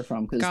steer clear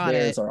from, because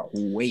theirs are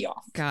way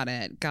off. Got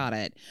it.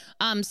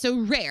 So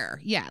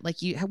rare. Yeah. Like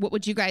what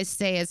would you guys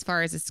say as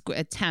far as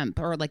a temp,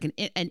 or like an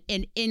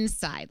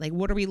inside? Like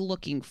what are we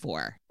looking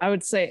for? I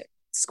would say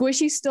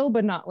squishy still,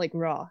 but not like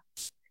raw.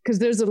 Because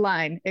there's a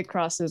line it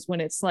crosses when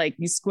it's like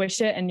you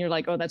squish it and you're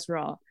like, oh, that's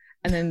raw.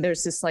 And then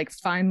there's this like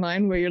fine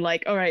line where you're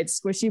like, all right, it's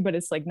squishy, but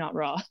it's like not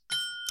raw.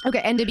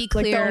 Okay, and to be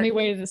clear, like the only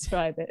way to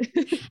describe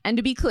it. And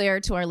to be clear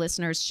to our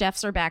listeners,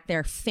 chefs are back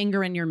there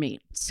fingering your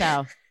meat.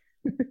 So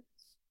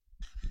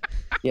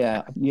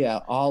Yeah.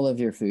 All of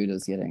your food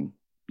is getting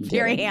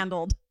very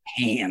handled.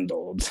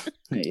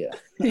 Yeah.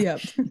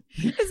 Yep.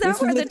 Is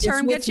that where the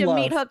term "get your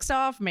meat hooks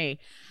off me"?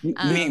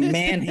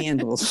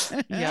 Manhandled.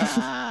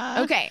 Yeah.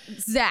 Okay,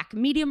 Zach,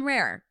 medium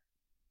rare.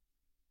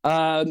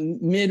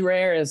 Mid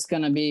rare is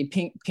going to be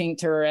pink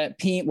to red,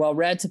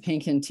 red to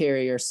pink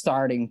interior,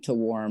 starting to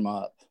warm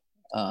up.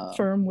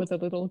 Firm with a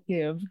little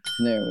give.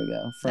 There we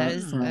go. That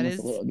is with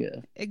a little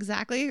give.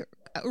 Exactly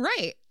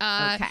right.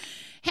 Okay.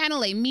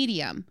 Hanale,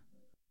 medium.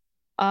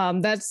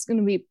 That's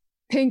gonna be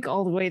pink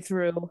all the way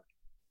through,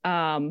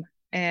 and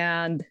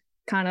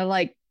kind of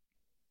like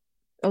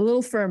a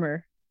little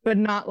firmer, but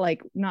not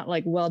like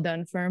well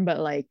done firm, but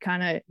like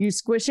kind of you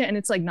squish it and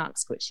it's like not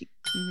squishy.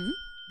 Mm-hmm.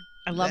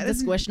 I love the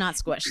squish, not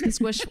squish. The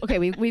squish. Okay,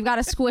 we've got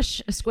a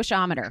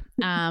squishometer.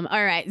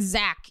 All right,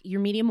 Zach, you're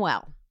medium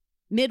well.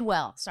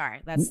 Mid-well, sorry.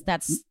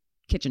 That's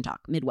kitchen talk.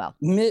 Mid-well.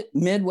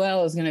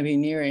 Mid-well is going to be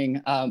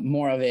nearing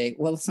more of a,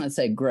 well, let's not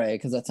say gray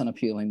because that's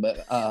unappealing,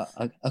 but a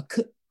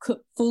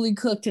fully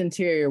cooked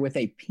interior with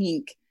a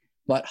pink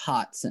but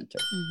hot center.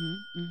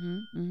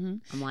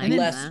 I'm like,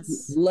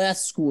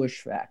 less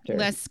squish factor.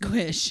 Less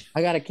squish.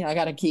 I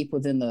gotta keep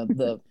within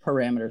the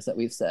parameters that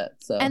we've set.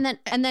 So and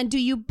then do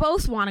you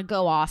both want to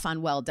go off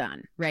on well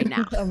done right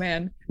now? Oh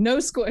man, no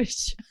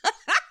squish.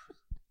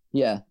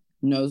 Yeah,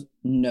 no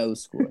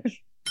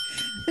squish.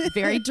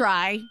 Very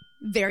dry,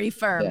 very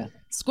firm,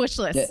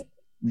 squishless.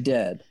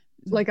 Dead.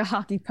 Like a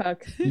hockey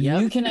puck.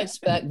 You can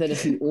expect that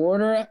if you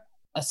order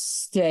a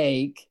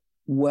steak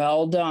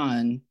well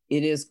done,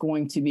 it is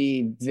going to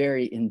be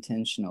very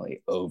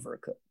intentionally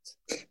overcooked.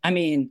 I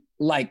mean,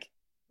 like,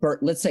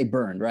 let's say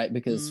burned, right?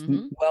 Because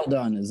well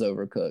done is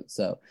overcooked.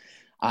 So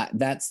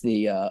that's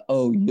the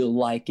oh, you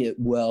like it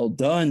well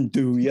done,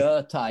 do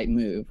ya type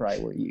move,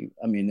 right? Where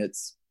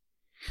it's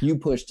you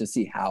push to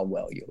see how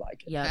well you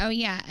like it. Yeah. Oh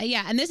yeah,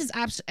 and this is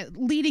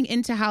leading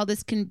into how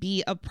this can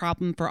be a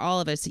problem for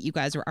all of us that you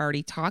guys are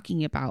already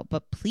talking about.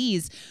 But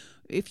please,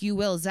 if you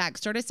will, Zach,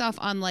 start us off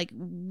on like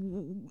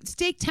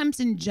steak temps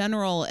in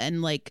general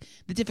and like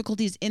the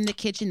difficulties in the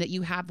kitchen that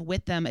you have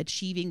with them,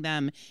 achieving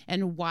them,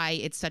 and why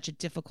it's such a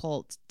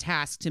difficult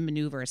task to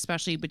maneuver,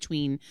 especially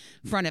between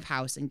front of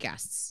house and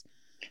guests.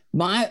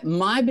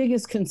 My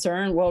biggest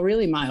concern, well,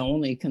 really my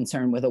only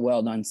concern with a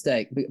well done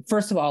steak,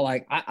 first of all,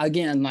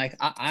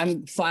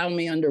 I'm file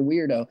me under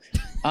weirdo,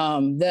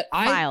 that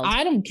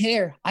I don't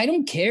care. I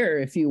don't care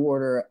if you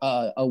order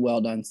a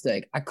well done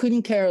steak. I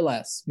couldn't care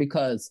less,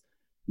 because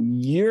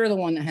you're the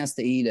one that has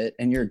to eat it,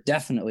 and you're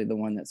definitely the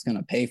one that's going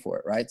to pay for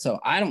it, right? So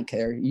I don't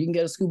care. You can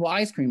get a scoop of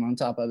ice cream on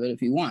top of it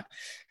if you want.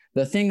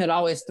 The thing that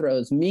always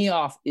throws me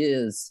off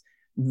is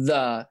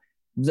the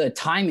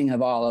timing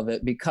of all of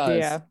it,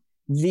 because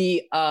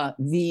the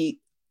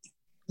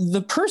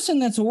person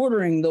that's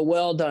ordering the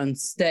well done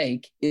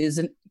steak is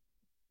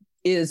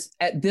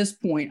at this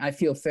point, I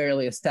feel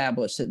fairly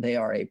established that they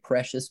are a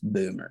precious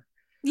boomer.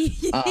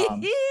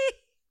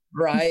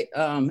 Right.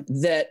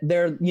 That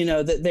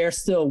they're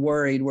still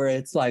worried, where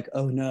it's like,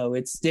 oh no,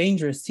 it's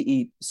dangerous to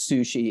eat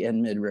sushi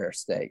and mid-rare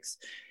steaks.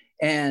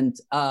 And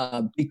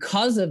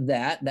because of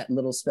that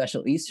little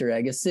special Easter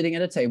egg is sitting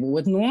at a table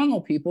with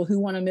normal people who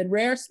want a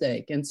mid-rare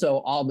steak. And so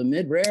all the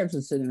mid-rares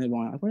are sitting there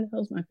going, where the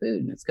hell's my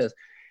food? And it's because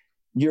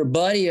your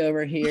buddy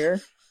over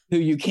here, who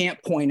you can't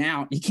point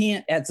out, you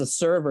can't, as a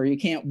server, you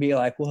can't be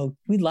like, well,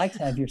 we'd like to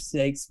have your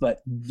steaks,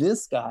 but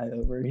this guy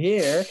over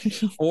here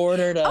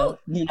ordered I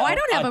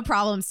don't have a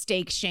problem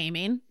steak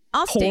shaming.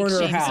 I'll steak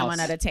shame someone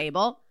at a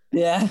table.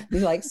 Yeah.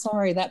 Be like,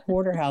 sorry, that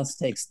porterhouse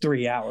takes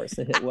 3 hours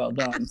to hit well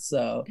done.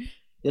 So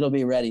it'll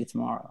be ready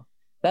tomorrow.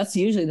 That's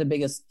usually the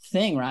biggest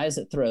thing, right? Is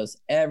it throws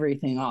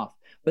everything off.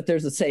 But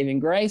there's a saving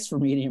grace for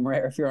medium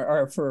rare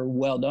or for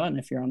well done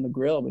if you're on the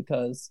grill,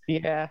 because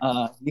you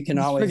can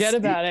always forget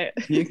about it.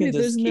 You can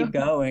just keep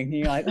going.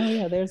 You're like, oh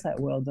yeah, there's that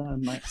well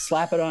done. Like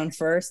slap it on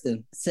first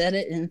and set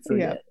it and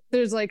forget. Yeah.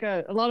 There's like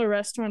a lot of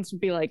restaurants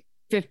would be like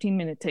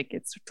 15-minute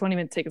tickets,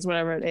 20-minute tickets,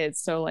 whatever it is.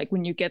 So like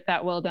when you get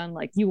that well done,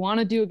 like you want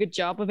to do a good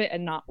job of it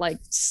and not like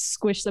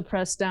squish the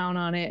press down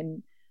on it.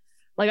 And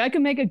like I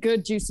can make a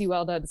good juicy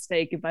well done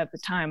steak if I have the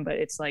time, but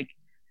it's like,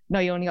 no,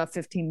 you only got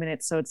 15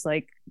 minutes. So it's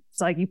like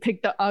you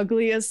pick the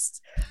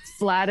ugliest,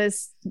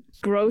 flattest,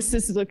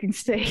 grossest looking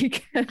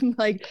steak and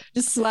like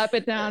just slap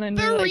it down. And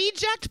the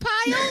reject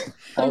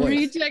pile? The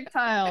reject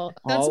pile.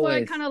 That's why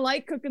I kind of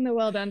like cooking the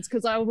well dones,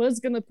 because I was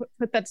going to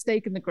put that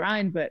steak in the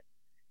grind, but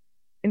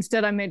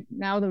instead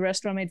now the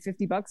restaurant made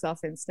 $50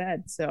 off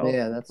instead. So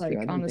yeah, that's like,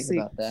 I didn't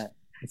think about that.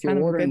 If you're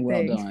ordering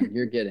well done,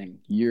 you're getting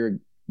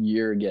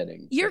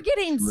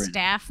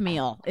staff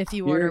meal if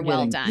you order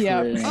well done.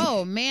 Yeah.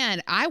 Oh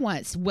man, I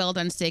want well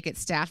done steak at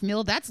staff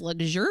meal. That's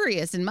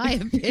luxurious in my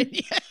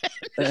opinion.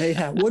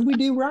 What'd we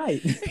do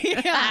right?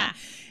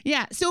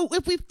 Yeah. So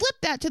if we flip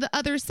that to the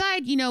other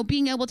side,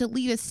 being able to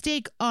leave a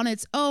steak on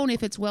its own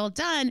if it's well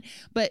done,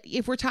 but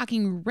if we're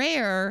talking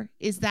rare,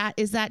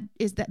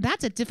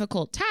 that's a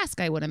difficult task,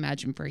 I would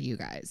imagine, for you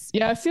guys.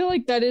 Yeah, I feel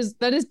like that is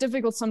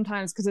difficult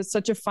sometimes, because it's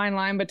such a fine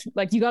line, but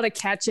like you got to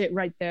catch it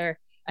right there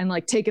and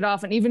like take it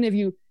off. And even if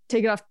you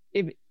take it off,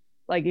 if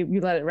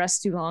you let it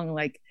rest too long,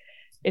 like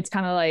it's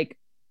kind of like,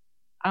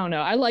 I don't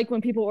know. I like when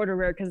people order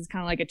rare because it's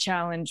kind of like a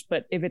challenge,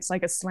 but if it's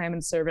like a slam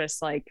and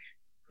service, like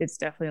it's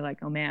definitely like,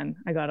 oh man,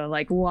 I gotta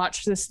like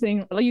watch this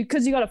thing,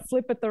 because you gotta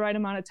flip it the right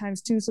amount of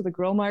times too, so the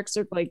grill marks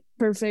are like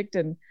perfect.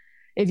 And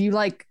if you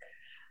like,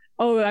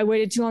 oh, I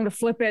waited too long to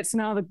flip it, so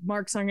now the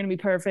marks aren't gonna be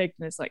perfect.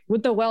 And it's like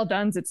with the well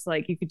dones, it's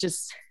like you could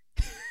just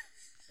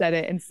set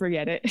it and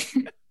forget it.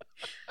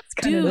 It's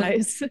kind of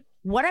nice.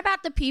 What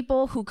about the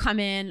people who come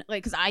in,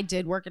 like, because I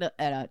did work at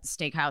a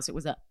steakhouse. It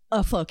was a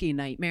fucking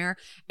nightmare.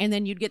 And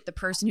then you'd get the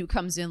person who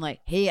comes in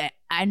like, hey,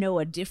 I know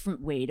a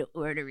different way to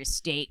order a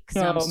steak,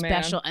 some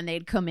special. And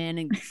they'd come in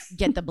and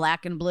get the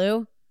black and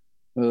blue.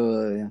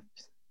 Yeah.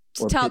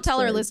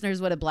 Tell our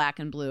listeners what a black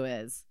and blue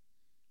is.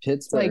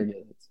 Pittsburgh.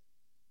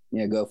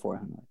 Yeah, go for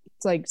it.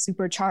 It's like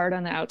super charred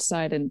on the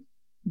outside and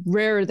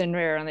rarer than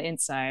rare on the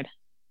inside.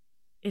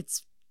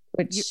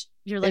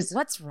 You're like,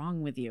 what's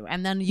wrong with you?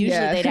 And then usually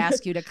they'd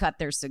ask you to cut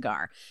their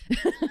cigar.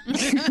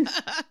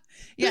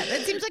 Yeah,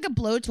 that seems like a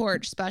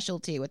blowtorch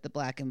specialty with the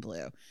black and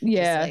blue.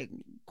 Yeah. Just like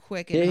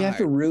quick and hard. You have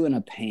to ruin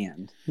a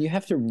pan. You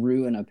have to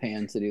ruin a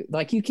pan to do.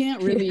 Like you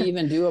can't really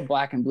even do a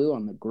black and blue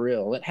on the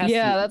grill. It has to be,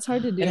 that's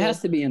hard to do. It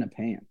has to be in a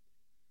pan.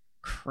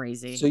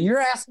 Crazy. So you're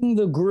asking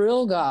the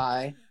grill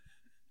guy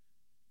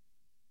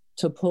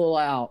to pull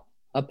out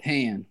a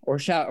pan or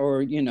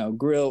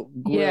grill.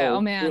 Yeah, oh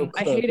man,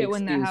 I hate it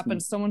when that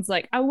happens. Someone's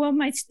like, I want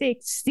my steak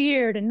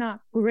seared and not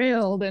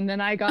grilled, and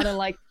then I gotta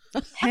like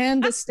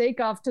hand the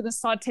steak off to the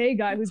saute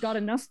guy who's got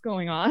enough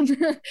going on.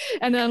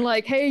 And then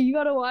like, hey, you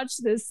gotta watch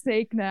this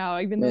steak now,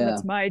 even though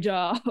that's my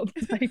job.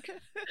 Like,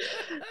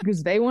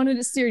 because they wanted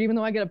it seared, even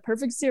though I get a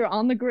perfect sear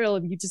on the grill.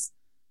 If you just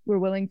were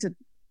willing to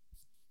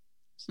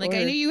Like,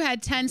 I knew you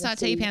had 10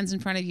 saute pans in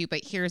front of you,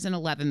 but here's an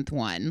 11th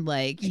one.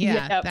 Like,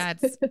 yeah,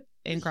 that's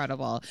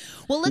incredible.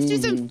 Well, let's do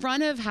some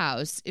front of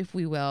house, if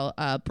we will,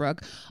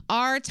 Brooke.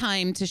 Our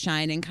time to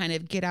shine and kind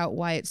of get out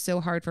why it's so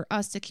hard for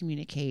us to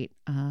communicate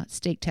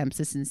steak temps,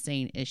 this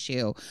insane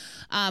issue.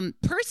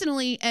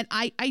 Personally, and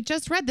I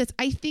just read this,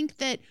 I think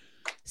that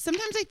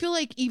sometimes I feel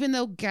like even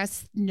though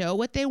guests know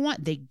what they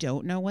want, they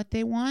don't know what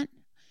they want.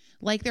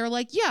 Like, they're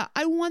like, yeah,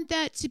 I want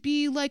that to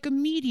be like a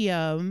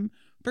medium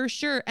for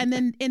sure. And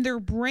then in their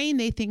brain,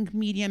 they think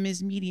medium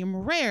is medium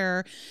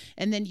rare.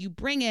 And then you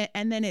bring it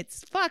and then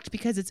it's fucked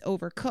because it's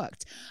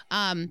overcooked.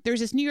 There's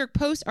this New York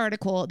Post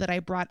article that I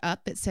brought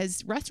up that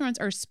says restaurants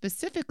are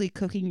specifically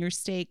cooking your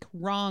steak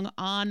wrong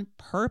on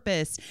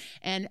purpose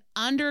and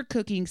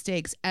undercooking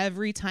steaks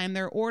every time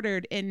they're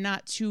ordered and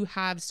not to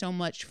have so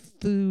much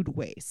food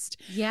waste.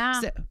 Yeah.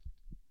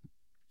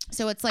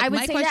 So it's like, I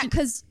would my say question, that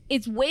because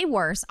it's way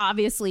worse.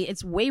 Obviously,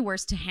 it's way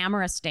worse to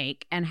hammer a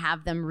steak and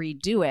have them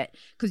redo it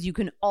because you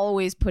can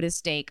always put a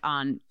steak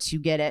on to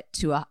get it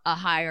to a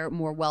higher,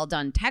 more well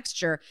done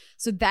texture.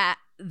 So that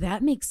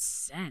makes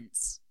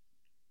sense.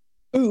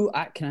 Ooh,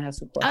 can I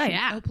ask a question? Oh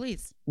yeah,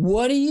 please.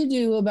 What do you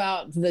do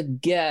about the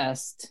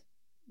guest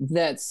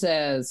that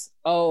says,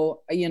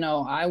 "Oh,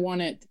 I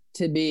want it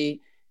to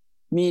be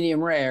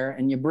medium rare,"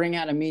 and you bring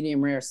out a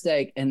medium rare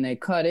steak and they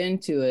cut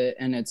into it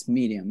and it's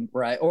medium,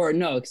 right? Or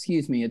no,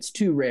 excuse me, it's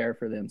too rare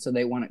for them, so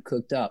they want it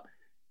cooked up.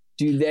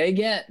 Do they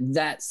get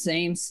that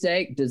same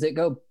steak? Does it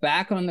go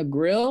back on the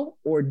grill,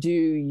 or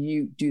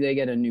do they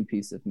get a new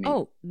piece of meat?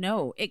 Oh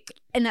no,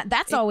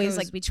 that's always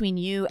like between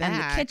you and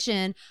the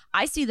kitchen.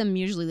 I see them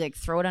usually like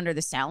throw it under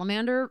the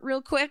salamander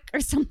real quick or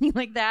something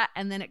like that,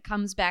 and then it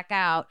comes back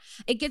out.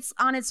 It gets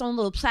on its own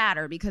little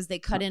platter because they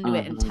cut into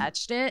it and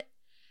touched it.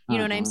 You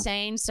know what I'm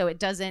saying? So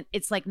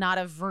it's like not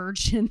a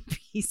virgin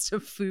piece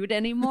of food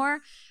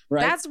anymore.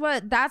 Right. That's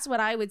what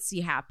I would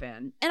see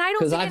happen. And I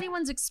don't think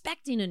anyone's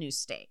expecting a new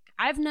steak.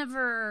 I've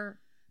never.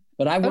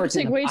 But I've worked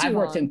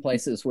in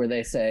places where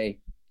they say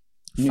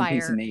new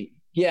piece of meat.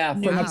 Yeah,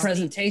 from a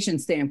presentation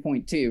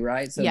standpoint too,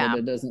 right? So that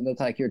it doesn't look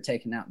like you're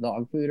taking out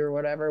dog food or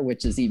whatever,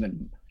 which is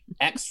even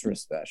extra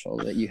special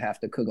that you have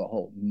to cook a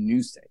whole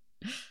new steak.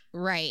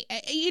 Right.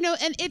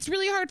 And it's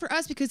really hard for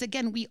us because,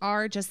 again, we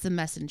are just the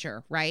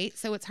messenger, right?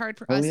 So it's hard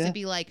for us to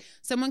be like,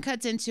 someone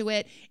cuts into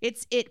it.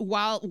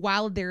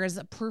 While there is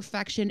a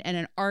perfection and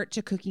an art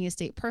to cooking a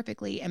steak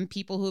perfectly, and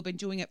people who have been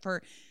doing it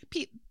for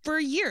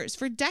years,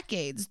 for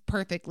decades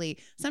perfectly,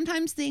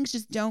 sometimes things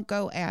just don't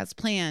go as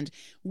planned.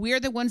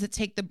 We're the ones that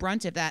take the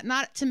brunt of that.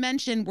 Not to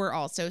mention we're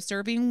also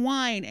serving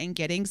wine and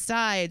getting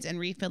sides and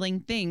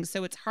refilling things.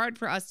 So it's hard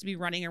for us to be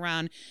running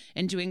around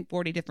and doing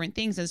 40 different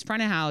things as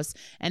front of house.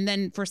 And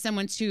then for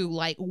someone to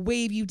like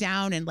wave you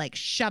down and like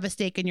shove a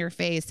steak in your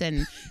face,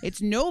 and it's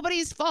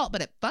nobody's fault,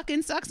 but it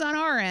fucking sucks on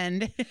our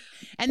end.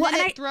 And then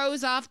it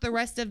throws off the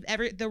rest of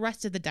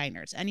the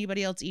diners,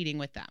 anybody else eating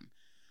with them.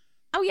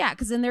 Oh yeah,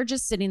 because then they're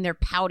just sitting there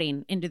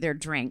pouting into their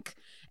drink,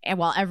 and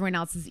while everyone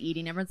else is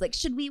eating, everyone's like,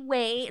 "Should we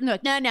wait?" And they're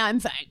like, "No,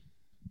 I'm fine.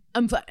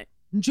 I'm fine.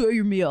 Enjoy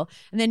your meal."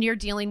 And then you're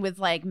dealing with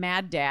like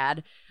Mad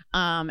Dad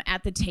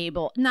at the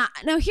table. Now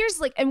here's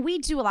like, and we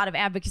do a lot of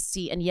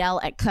advocacy and yell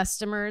at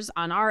customers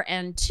on our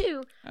end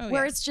too,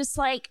 where it's just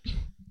like,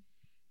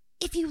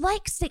 if you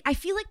like steak, I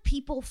feel like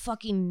people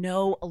fucking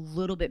know a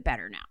little bit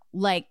better now.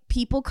 Like,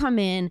 people come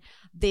in,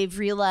 they've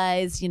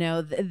realized,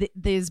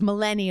 these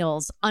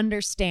millennials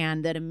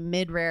understand that a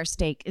mid-rare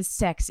steak is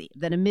sexy,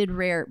 that a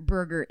mid-rare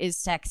burger is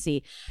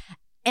sexy.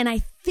 And I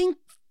think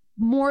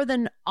more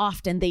than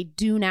often they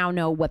do now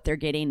know what they're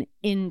getting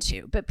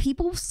into. But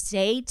people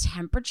say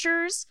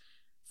temperatures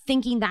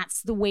thinking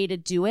that's the way to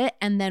do it,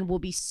 and then will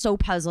be so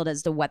puzzled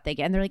as to what they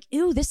get. And they're like,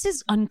 ew, this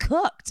is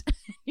uncooked.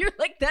 You're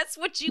like, that's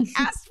what you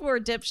asked for,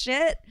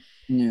 dipshit.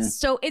 Yeah.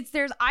 So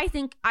I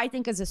think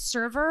as a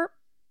server,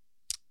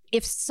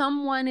 if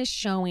someone is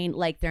showing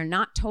like they're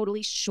not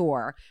totally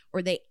sure,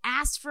 or they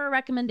ask for a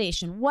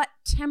recommendation, what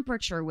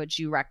temperature would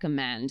you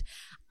recommend?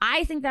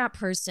 I think that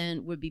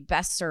person would be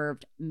best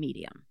served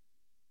medium.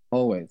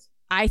 Always.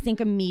 I think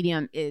a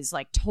medium is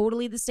like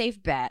totally the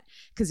safe bet,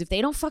 because if they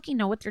don't fucking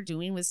know what they're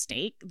doing with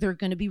steak, they're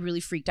going to be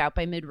really freaked out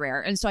by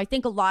mid-rare. And so I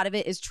think a lot of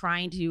it is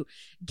trying to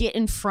get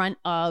in front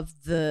of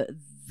the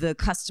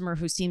customer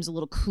who seems a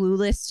little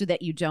clueless, so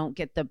that you don't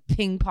get the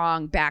ping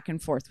pong back and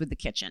forth with the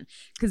kitchen,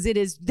 because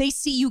they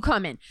see you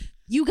coming.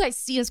 You guys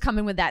see us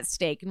coming with that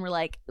steak, and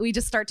we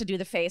just start to do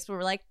the face where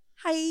we're like,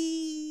 hi,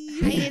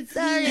 it's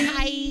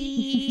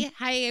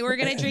hi, we're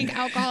gonna drink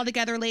alcohol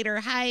together later,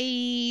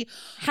 hi.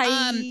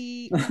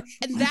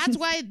 And that's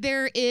why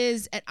there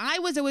is, and I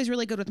was always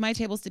really good with my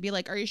tables to be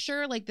like, are you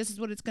sure like this is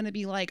what it's gonna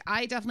be like?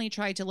 I definitely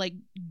tried to like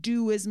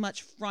do as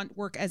much front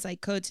work as I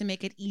could to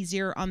make it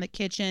easier on the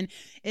kitchen,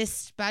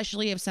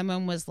 especially if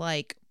someone was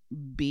like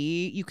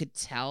B, you could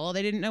tell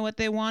they didn't know what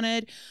they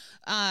wanted.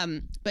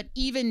 But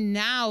even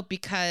now,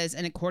 because,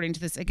 and according to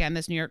this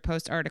New York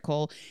Post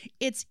article,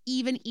 it's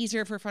even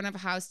easier for front of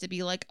house to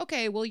be like,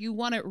 okay, well, you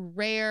want it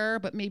rare,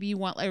 but maybe you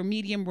want like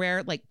medium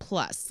rare, like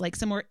plus, like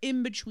somewhere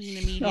in between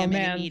a medium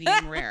and a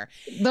medium rare.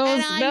 And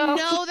I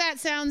know that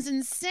sounds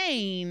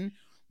insane,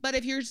 but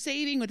if you're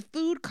saving with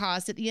food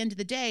costs at the end of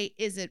the day,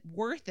 is it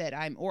worth it?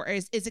 Or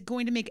is it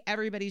going to make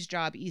everybody's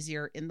job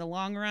easier in the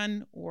long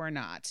run or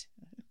not?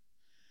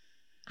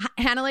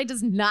 Hannah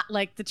does not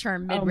like the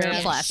term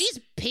mid-rare plus. She's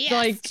pissed.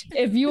 Like,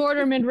 if you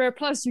order mid-rare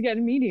plus, you get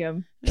a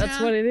medium. That's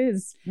what it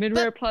is.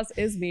 Mid-rare plus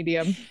is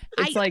medium.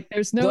 It's like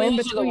there's no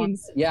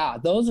in-betweens.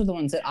 Those are the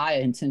ones that I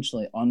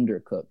intentionally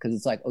undercook, because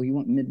it's like, oh, you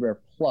want mid-rare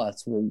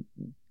plus? Well,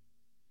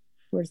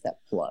 where's that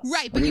plus?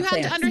 Right, but you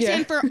have to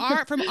understand from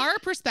our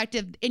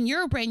perspective, in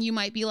your brain, you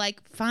might be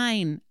like,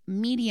 fine,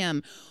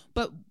 medium.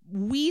 But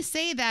we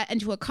say that,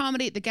 and to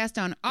accommodate the guest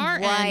on our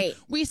end,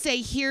 we say,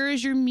 here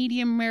is your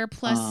medium rare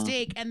plus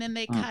steak. And then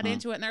they cut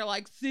into it and they're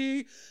like,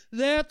 see,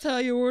 that's how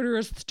you order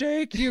a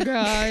steak, you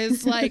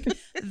guys. Like,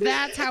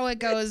 that's how it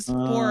goes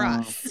for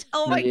us.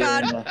 Oh my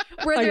God.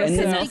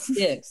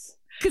 Sticks.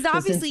 Because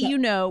obviously,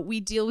 we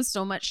deal with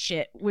so much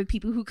shit with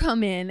people who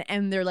come in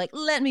and they're like,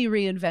 let me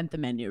reinvent the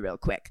menu real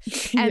quick.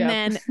 And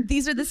then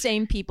these are the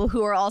same people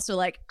who are also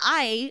like,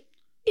 I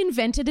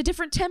invented a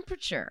different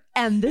temperature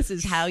and this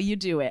is how you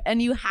do it.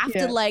 And you have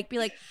to like be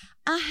like,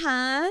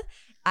 I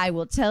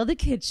will tell the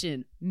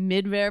kitchen,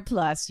 mid-rare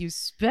plus, you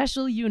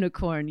special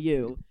unicorn,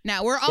 you.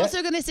 Now, we're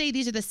also going to say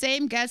these are the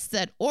same guests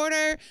that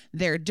order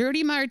their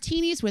dirty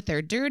martinis with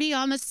their dirty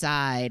on the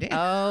side.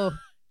 Oh,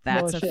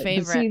 that's a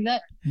favorite. See,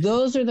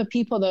 those are the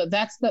people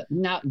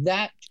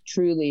that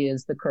truly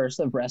is the curse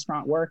of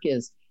restaurant work,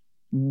 is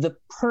the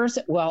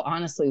person. Well,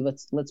 honestly,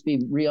 let's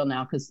be real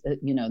now, because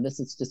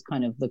this is just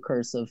kind of the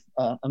curse of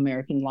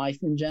American life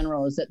in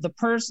general, is that the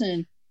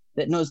person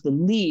that knows the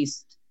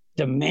least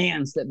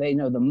demands that they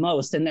know the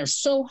most, and they're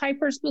so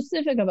hyper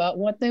specific about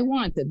what they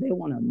want, that they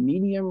want a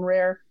medium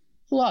rare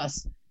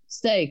plus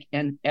steak,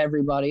 and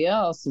everybody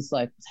else is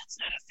like, that's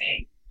not a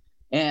thing.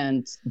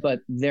 But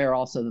they're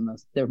also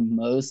they're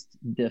most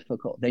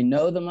difficult. They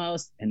know the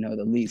most and know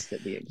the least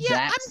at the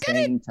exact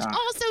same time. I'm gonna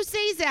also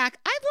say, Zach,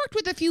 I've worked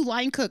with a few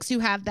line cooks who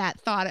have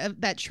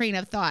that train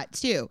of thought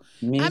too.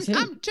 Me too.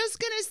 I'm just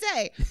gonna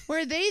say,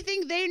 where they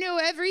think they know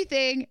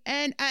everything,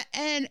 and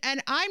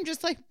I'm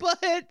just like,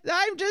 but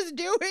I'm just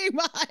doing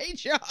my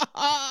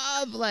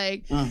job,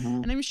 like,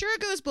 and I'm sure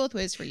it goes both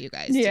ways for you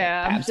guys.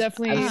 Yeah, I've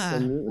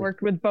definitely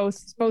worked with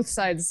both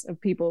sides of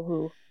people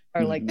who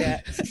are like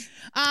that.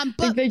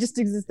 But they just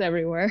exist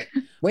everywhere.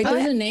 Wait,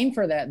 there's a name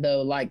for that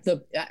though, like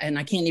and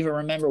I can't even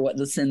remember what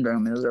the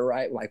syndrome is,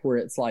 right? Like, where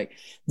it's like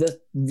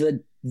the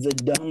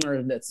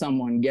dumber that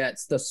someone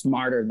gets, the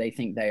smarter they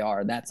think they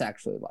are. That's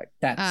actually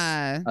that's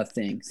a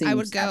thing. I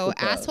would go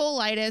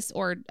assholeitis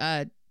or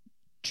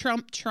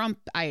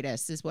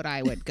Trumpitis is what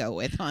I would go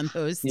with on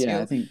those two. Yeah,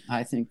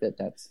 I think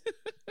that's.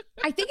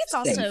 I think it's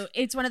also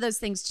it's one of those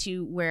things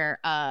too where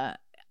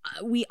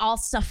we all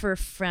suffer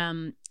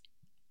from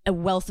a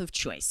wealth of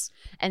choice.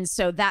 And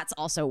so that's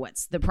also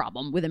what's the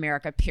problem with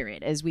America,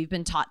 period, is we've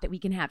been taught that we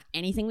can have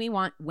anything we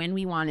want, when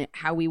we want it,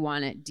 how we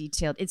want it,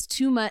 detailed. It's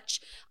too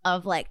much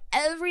of like,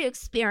 every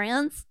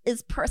experience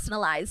is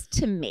personalized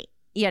to me,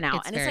 and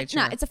it's like,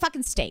 no, it's a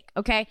fucking steak,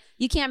 okay?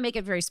 You can't make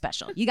it very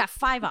special. You got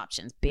 5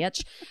 options,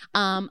 bitch.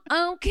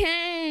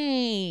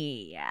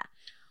 Okay.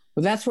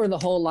 Well, that's where the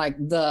whole I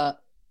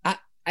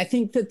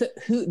think that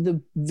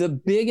the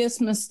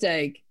biggest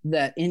mistake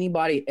that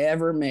anybody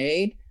ever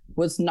made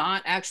was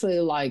not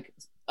actually like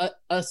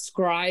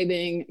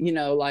ascribing,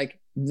 like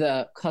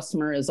the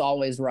customer is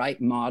always right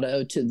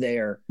motto to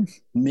their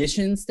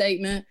mission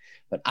statement.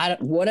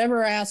 But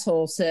whatever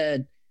asshole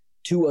said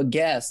to a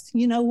guest,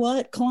 you know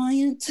what,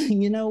 client,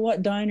 you know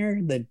what,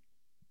 diner, the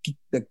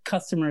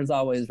customer is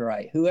always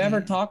right. Whoever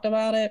talked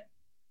about it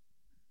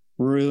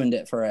ruined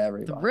it for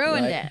everybody.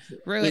 Ruined it.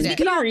 In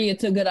theory,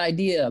 it's a good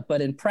idea,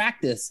 but in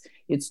practice,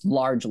 it's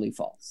largely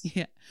false.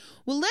 Yeah.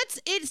 Well,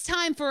 it's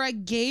time for a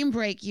game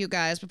break, you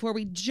guys, before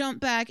we jump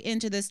back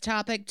into this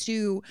topic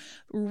to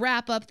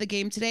wrap up the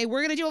game today. We're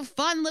going to do a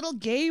fun little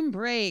game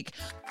break.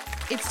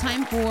 It's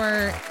time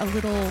for a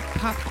little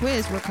pop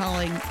quiz we're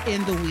calling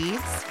In the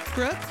Weeds,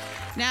 Brooke.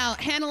 Now,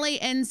 Hanley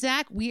and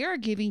Zach, we are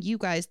giving you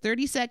guys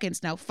 30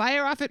 seconds. Now,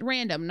 fire off at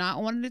random,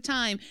 not one at a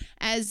time,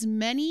 as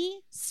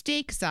many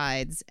steak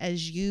sides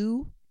as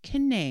you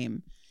can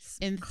name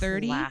in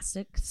 30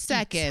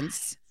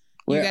 seconds.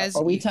 You guys,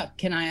 are we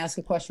can I ask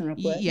a question real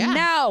quick? Yeah.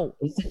 No.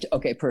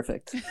 Okay,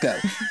 perfect. Go.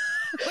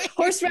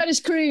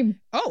 Horseradish cream.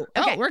 Oh,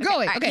 we're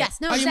going. Okay.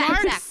 Yes. No, are you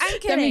Zach, I'm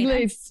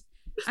kidding.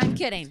 I'm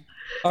kidding.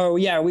 Oh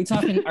yeah, are we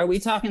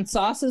talking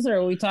sauces, or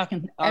are we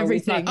talking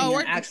everything?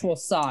 An actual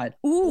side.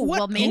 Ooh,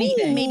 well maybe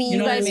you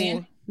know guys what I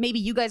mean? Maybe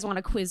you guys want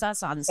to quiz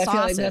us on sauces. I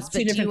feel like that's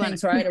two different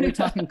things, right? Are we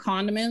talking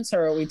condiments,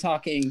 or are we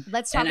talking?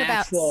 Let's talk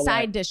about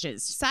side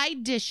dishes.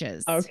 Side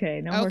dishes.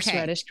 Okay, no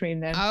horseradish cream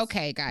then.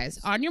 Okay, guys,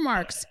 on your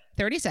marks,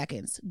 30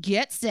 seconds.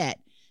 Get set.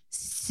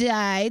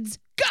 Sides,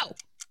 go.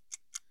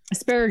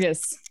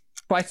 Asparagus.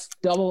 Twice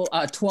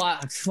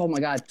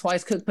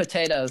cooked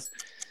potatoes.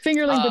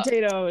 Fingerling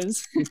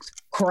potatoes.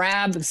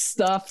 Crab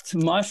stuffed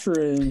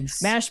mushrooms.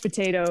 Mashed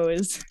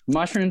potatoes.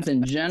 Mushrooms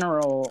in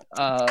general.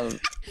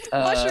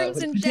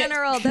 Mushrooms in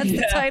general. That's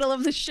the title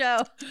of the show.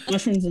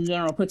 Mushrooms in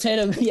general.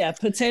 Potato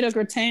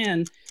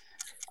gratin.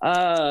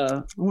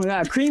 Oh my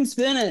God, cream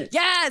spinach.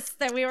 Yes,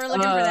 that we were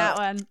looking for that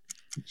one.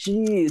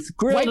 Jeez,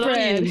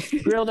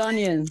 grilled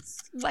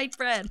onions. White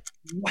bread.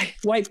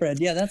 White bread.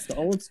 Yeah, that's the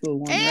old school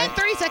one. And right?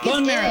 30 seconds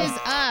Bone marrow. is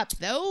up.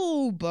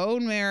 Oh,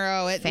 bone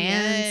marrow at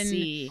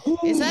Fancy. the end.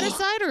 Is that a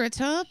side or a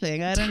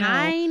topping? I don't know.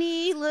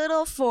 Tiny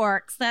little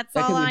forks. That's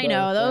That all could be I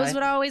know. both, Those right?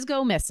 would always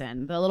go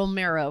missing. The little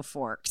marrow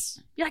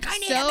forks. You're like, I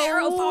need a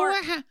marrow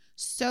fork.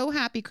 So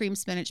happy cream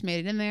spinach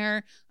made it in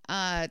there.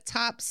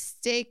 Top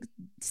steak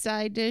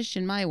side dish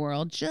in my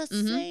world. Just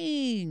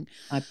saying.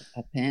 I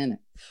panic.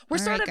 We're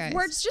All right,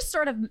 we're just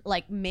sort of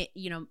like,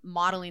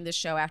 modeling the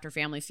show after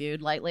Family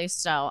Feud lightly.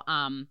 So,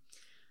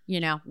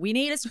 we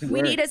need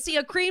to see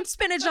a cream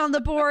spinach on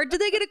the board. Do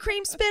they get a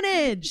cream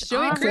spinach?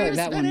 I feel like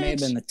that one may have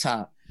been the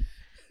top.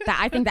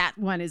 I think that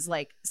one is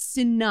like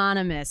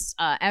synonymous.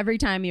 Every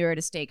time you're at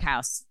a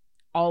steakhouse,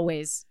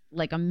 always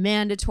like a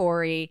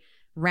mandatory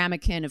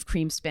ramekin of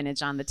cream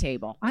spinach on the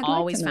table.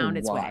 Always found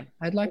its way.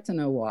 I'd like to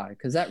know why,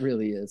 because that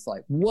really is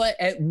like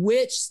at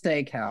which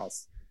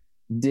steakhouse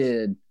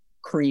did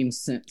cream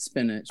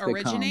spinach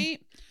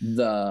originate?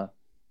 But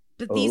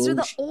these are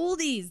the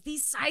oldies.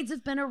 These sides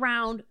have been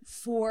around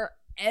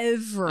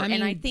forever,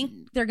 and I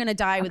think they're gonna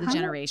die with a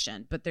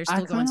generation, but they're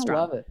still going strong.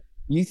 I love it.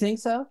 You think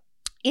so?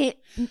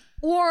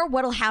 Or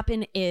what'll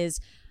happen is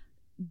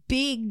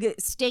big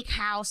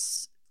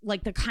steakhouse,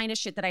 like the kind of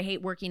shit that I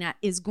hate working at,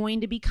 is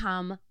going to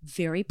become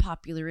very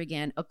popular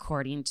again,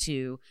 according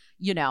to,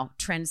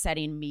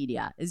 trend-setting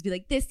media. Is be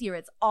like, this year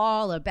it's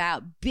all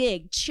about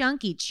big,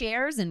 chunky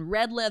chairs and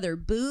red leather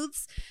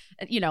booths.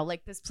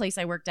 Like this place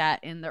I worked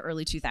at in the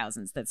early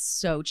 2000s that's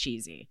so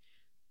cheesy.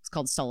 It's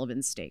called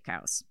Sullivan's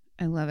Steakhouse.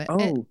 I love it.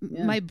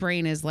 Yeah. My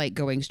brain is like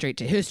going straight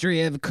to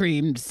history of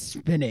creamed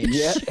spinach.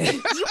 Yeah.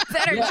 You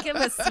better give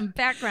us some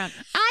background.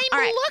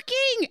 I'm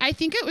looking. I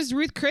think it was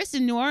Ruth Chris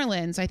in New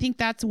Orleans. I think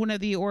that's one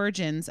of the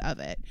origins of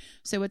it.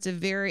 So it's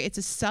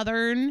a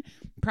Southern,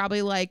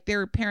 probably like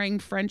they're pairing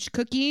French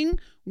cooking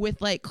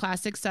with like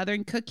classic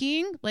Southern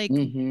cooking, like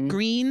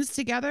greens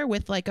together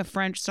with like a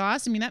French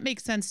sauce. I mean, that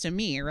makes sense to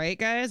me, right,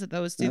 guys? That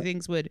those two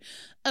things would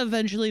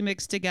eventually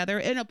mix together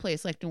in a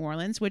place like New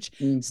Orleans, which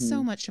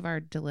so much of our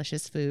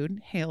delicious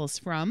food hails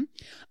from.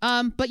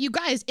 But you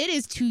guys, it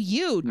is to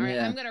you. All right,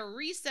 I'm going to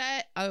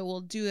reset. I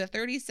will do a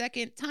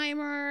 30-second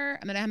timer.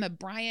 I'm going to have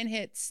Brian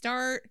hit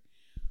start.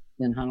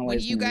 Then when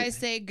you guys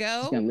say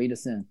go. He's going to lead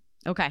us in.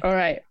 Okay. All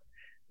right.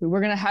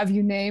 We're going to have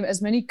you name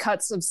as many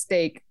cuts of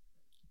steak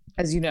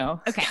as you know.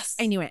 Okay. Yes.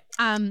 I knew it.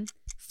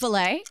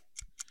 Filet.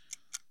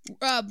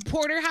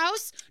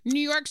 Porterhouse,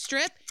 New York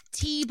strip,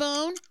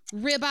 T-bone,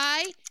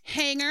 ribeye,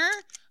 hanger,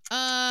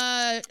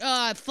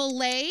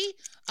 filet,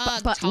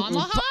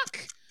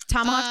 tomahawk.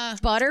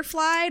 Tomahawk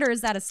butterflied, or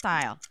is that a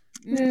style?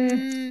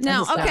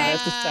 No, okay.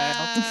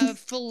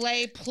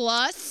 Filet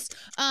plus.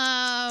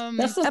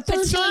 That's a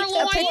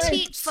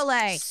petite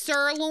filet.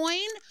 Sirloin.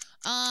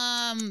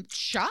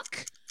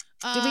 Chuck.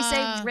 Did we say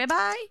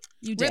ribeye?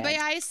 You did. Ribeye,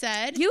 I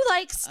said. You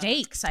like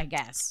steaks, I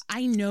guess.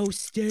 I know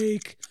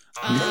steak.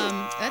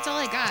 That's all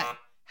I got.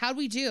 How'd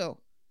we do?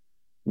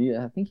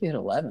 Yeah, I think you hit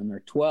 11 or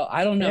 12.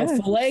 I don't know. Yeah.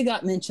 Filet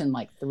got mentioned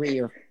like 3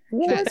 or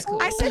 4. That's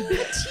cool. I said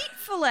petite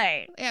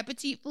filet. Yeah,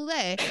 petite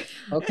filet.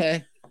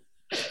 Okay.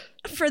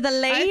 For the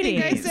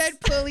ladies. I think I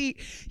said pulley.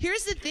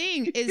 Here's the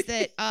thing is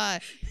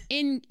that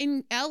in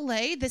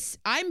LA,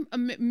 I'm a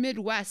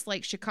Midwest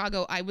like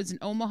Chicago. I was in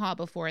Omaha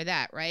before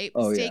that, right?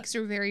 Oh, Steaks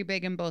are very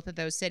big in both of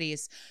those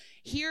cities.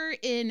 Here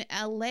in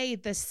LA,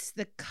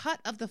 the cut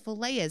of the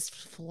filet is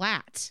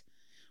flat.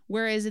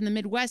 Whereas in the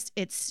Midwest,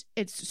 it's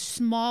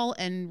small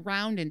and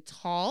round and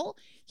tall.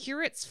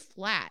 Here it's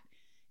flat.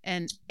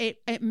 And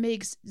it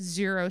makes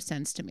zero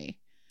sense to me.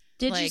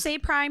 Did you say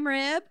prime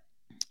rib?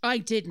 I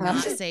did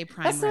not say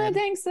prime rib. That's not a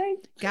dang thing.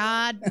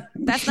 God,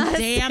 that's not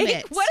damn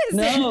it. What is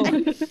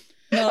it?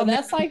 No,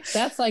 that's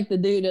like the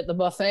dude at the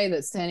buffet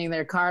that's standing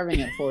there carving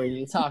it for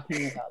you,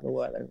 talking about the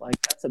weather.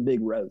 Like that's a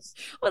big roast.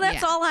 Well,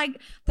 that's all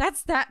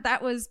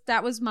that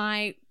was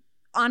my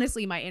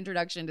honestly my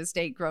introduction to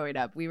steak growing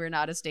up. We were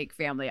not a steak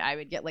family. I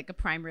would get like a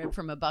prime rib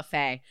from a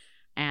buffet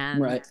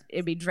and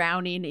it'd be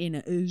drowning in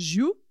a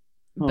jus.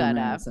 But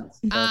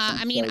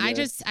I mean, I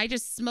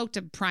just smoked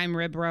a prime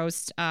rib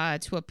roast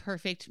to a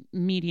perfect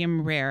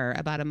medium rare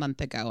about a month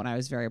ago, and I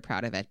was very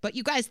proud of it. But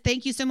you guys,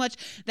 thank you so much.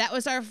 That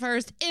was our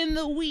first In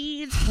the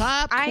Weeds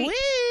pop quiz.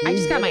 I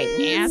just got my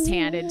ass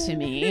handed to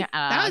me.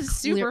 That was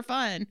super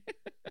fun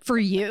for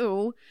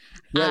you.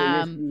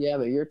 Yeah,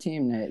 but your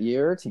team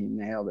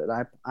nailed it.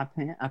 I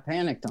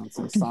panicked on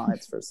some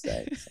sides for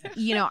steak.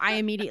 So. I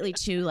immediately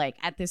too like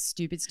at this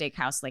stupid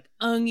steakhouse, like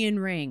onion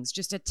rings,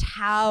 just a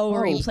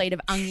towering plate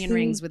of onion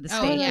rings with the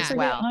steak as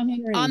well.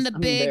 On the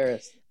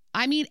big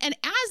I mean, and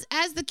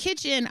as the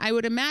kitchen, I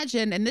would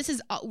imagine, and this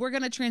is, we're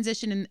going to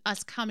transition in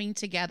us coming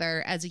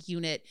together as a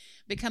unit,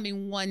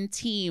 becoming one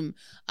team,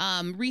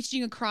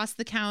 reaching across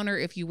the counter,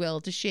 if you will,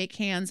 to shake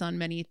hands on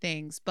many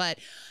things. But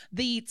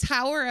the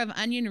tower of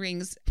onion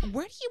rings,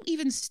 where do you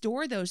even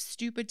store those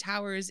stupid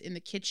towers in the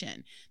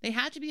kitchen? They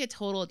have to be a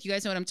total, do you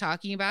guys know what I'm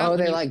talking about? Oh,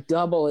 they like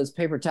double as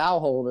paper towel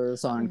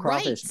holders on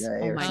Crawfish Day.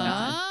 Oh my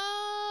God.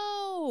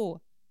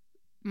 Oh.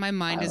 My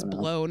mind is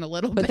blown a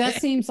little bit. But that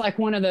seems like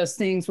one of those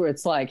things where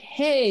it's like,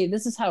 hey,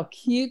 this is how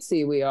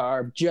cutesy we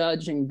are,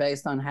 judging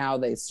based on how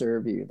they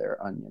serve you their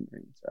onion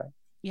rings, right?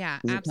 Yeah,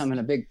 Does it come in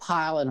a big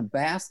pile in a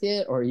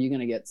basket, or are you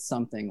going to get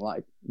something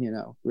like,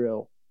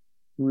 real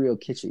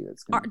kitschy?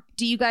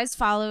 Do you guys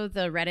follow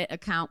the Reddit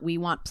account We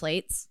Want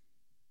Plates?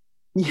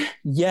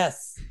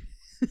 Yes.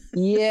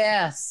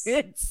 Yes.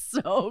 It's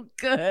so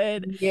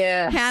good.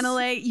 Yeah.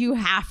 Hanalei, you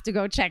have to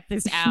go check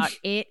this out.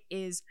 It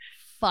is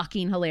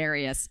fucking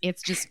hilarious.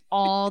 It's just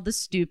all the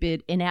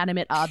stupid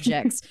inanimate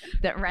objects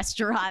that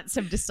restaurants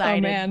have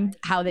decided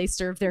how they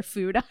serve their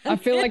food on. I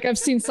feel like I've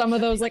seen some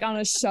of those like on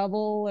a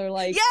shovel or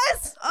like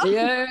yes.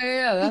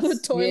 Yeah. That's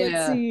the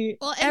toilet seat.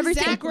 Well, and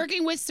everything. Zach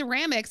working with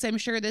ceramics, I'm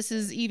sure this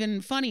is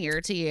even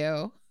funnier to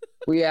you.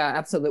 Well, yeah,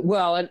 absolutely.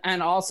 Well,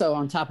 and also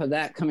on top of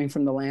that, coming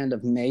from the land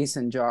of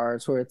mason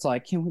jars, where it's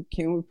like, can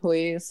we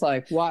please,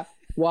 like,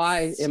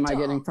 why am I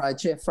getting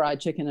fried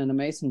chicken in a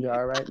mason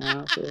jar right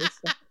now?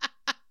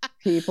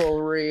 People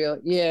the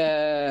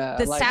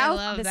like,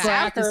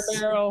 South is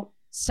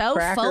so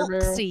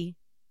folksy.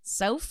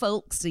 So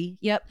folksy.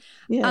 Yep.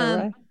 Yeah.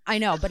 Right. I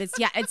know, but it's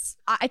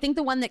I think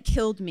the one that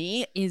killed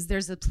me is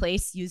there's a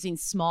place using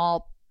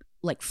small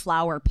like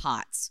flower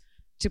pots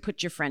to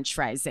put your French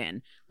fries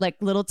in, like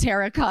little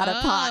terracotta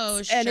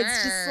pots. Sure. And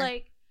it's just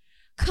like,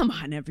 come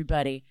on,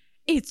 everybody.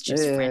 It's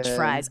just French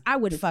fries. I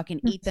would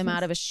fucking eat them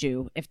out of a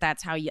shoe if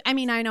that's how you. I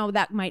mean, I know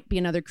that might be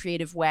another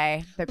creative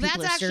way that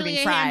people are serving fries. That's actually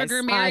a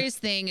Hamburger Mary's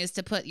thing, is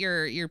to put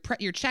your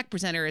check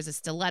presenter as a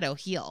stiletto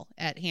heel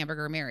at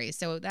Hamburger Mary's.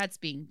 So that's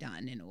being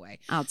done in a way.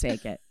 I'll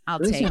take it. I'll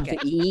take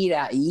it. To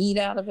eat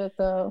out of it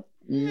though.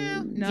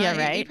 No, yeah,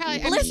 right.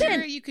 I'm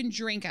sure you can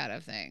drink out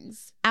of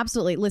things.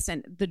 Absolutely.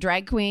 Listen, the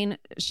drag queen,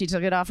 she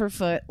took it off her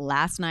foot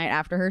last night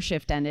after her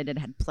shift ended. It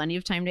had plenty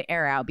of time to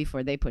air out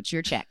before they put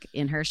your check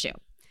in her shoe.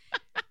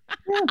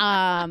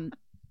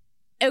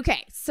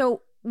 Okay,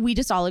 so we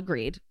just all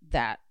agreed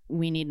that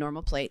we need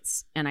normal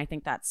plates, and I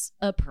think that's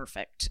a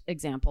perfect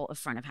example of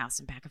front of house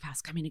and back of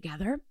house coming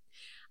together.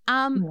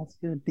 That's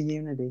good. The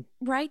unity,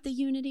 right? The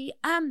unity.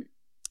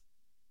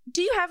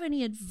 Do you have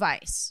any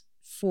advice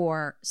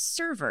for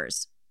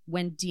servers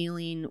when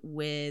dealing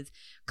with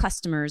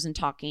customers and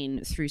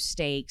talking through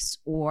steaks,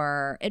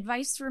 or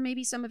advice for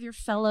maybe some of your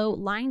fellow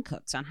line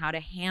cooks on how to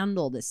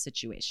handle this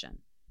situation?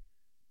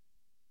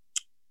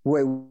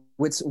 Wait,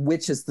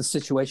 which is the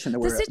situation that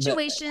we're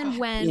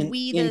when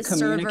we the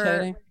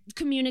server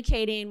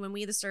communicating when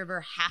we the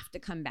server have to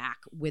come back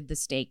with the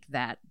steak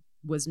that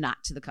was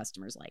not to the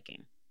customer's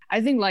liking?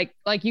 I think like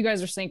you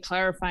guys are saying,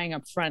 clarifying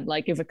up front,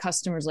 like if a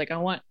customer's like, I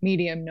want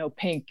medium, no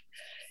pink,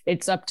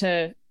 it's up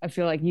to, I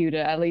feel like, you to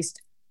at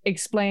least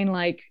explain,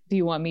 like, do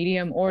you want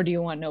medium or do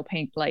you want no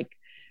pink? Like,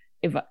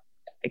 if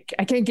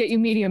I can't get you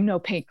medium, no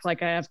pink,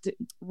 like I have to,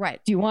 right.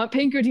 Do you want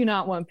pink or do you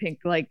not want pink?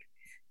 Like,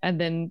 and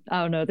then,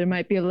 I don't know, there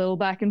might be a little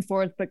back and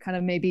forth, but kind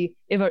of maybe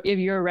if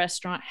your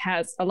restaurant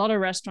has, a lot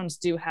of restaurants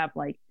do have,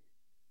 like,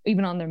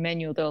 even on their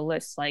menu, they'll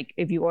list, like,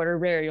 if you order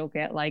rare, you'll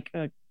get like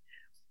a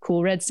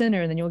cool red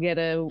center, and then you'll get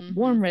a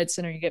warm red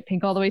center, you get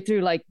pink all the way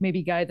through, like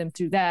maybe guide them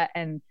through that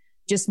and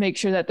just make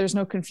sure that there's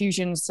no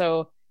confusion.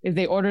 So if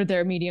they order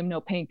their medium,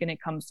 no pink, and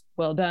it comes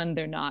well done,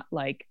 they're not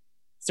like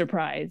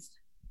surprised.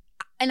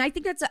 And I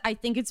think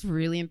it's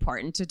really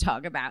important to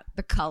talk about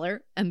the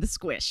color and the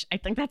squish. I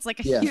think that's like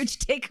a huge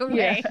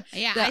takeaway.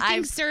 Yeah, I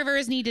think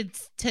servers needed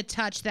to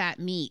touch that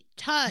meat.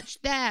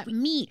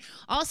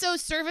 Also,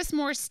 serve us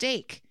more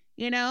steak,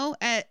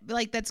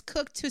 like that's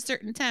cooked to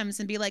certain temps,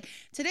 and be like,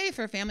 today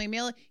for a family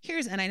meal,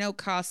 and I know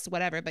costs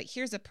whatever, but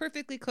here's a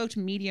perfectly cooked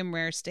medium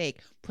rare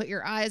steak. Put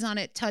your eyes on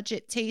it, touch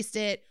it, taste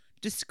it,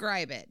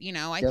 describe it.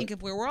 I think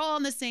if we're all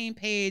on the same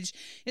page,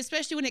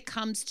 especially when it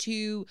comes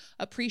to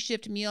a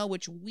pre-shipped meal,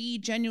 which we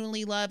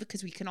genuinely love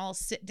because we can all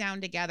sit down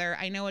together.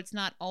 I know it's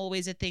not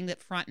always a thing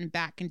that front and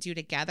back can do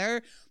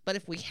together, but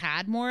if we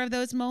had more of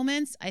those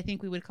moments, I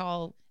think we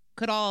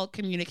could all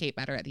communicate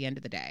better at the end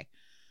of the day.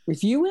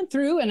 If you went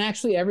through and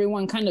actually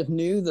everyone kind of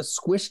knew the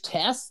squish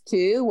test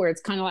too, where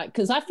it's kind of like,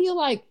 because I feel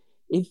like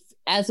if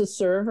as a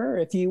server,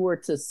 if you were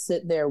to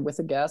sit there with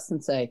a guest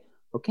and say,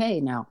 okay,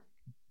 now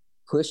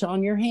push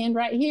on your hand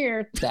right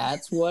here,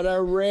 that's what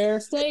a rare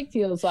steak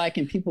feels like,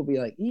 and people be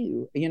like,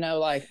 ew,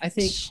 like I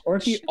think,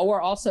 or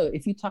also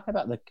if you talk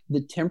about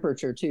the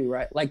temperature too,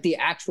 right? Like the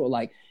actual,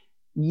 like,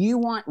 you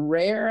want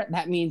rare,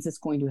 that means it's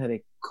going to have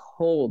a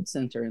cold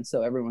center, and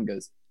so everyone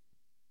goes,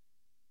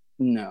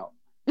 no,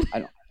 I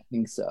don't have a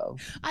think so.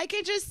 I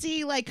can just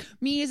see like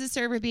me as a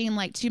server being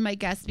like to my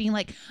guests being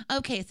like,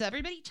 okay, so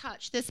everybody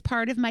touch this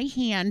part of my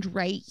hand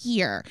right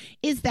here.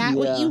 Is that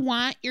what you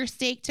want your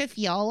steak to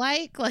feel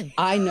like? Like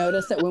I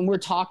notice that when we're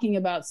talking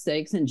about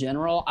steaks in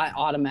general, I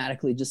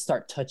automatically just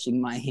start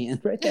touching my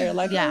hand right there.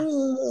 Like,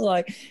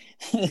 like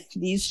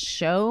these.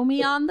 Show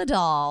me on the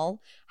doll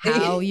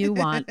how you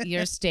want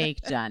your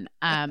steak done.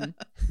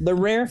 The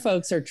rare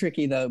folks are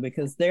tricky though,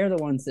 because they're the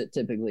ones that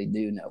typically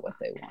do know what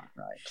they want,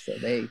 right? So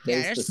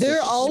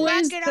they're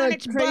always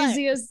the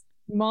craziest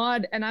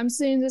mod. And I'm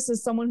saying this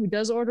as someone who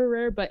does order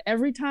rare, but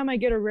every time I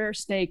get a rare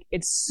steak,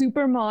 it's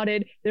super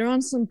modded. They're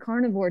on some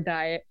carnivore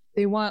diet.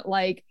 They want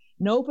like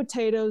no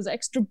potatoes,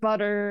 extra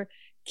butter,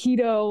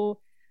 keto,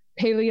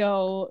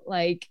 paleo,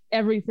 like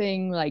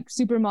everything, like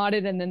super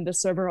modded. And then the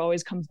server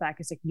always comes back.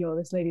 It's like, yo,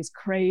 this lady's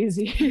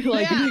crazy.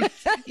 Like,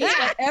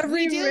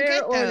 every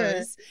rare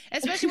order,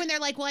 especially when they're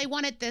like, well, I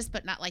wanted this,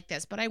 but not like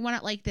this, but I want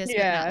it like this,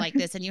 but not like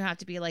this. And you have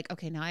to be like,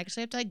 okay, now I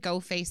actually have to like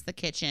go face the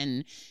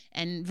kitchen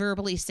and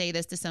verbally say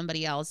this to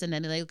somebody else. And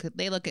then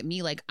they look at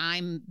me like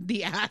I'm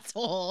the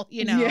asshole,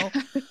 you know? Yeah.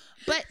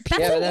 But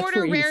people who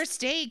order rare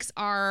steaks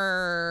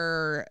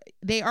are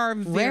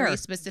very rare.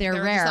 Specific.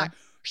 They're rare. Like,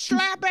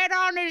 slap it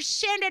on and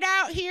send it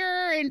out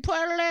here and put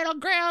a little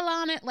grill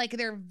on it. Like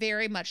they're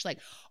very much like,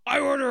 I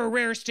order a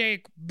rare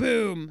steak,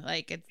 boom.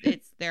 Like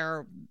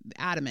they're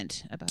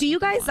adamant about. Do you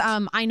guys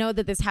I know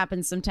that this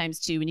happens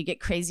sometimes too when you get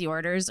crazy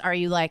orders. Are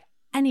you like,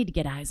 I need to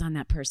get eyes on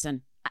that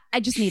person.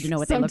 I just need to know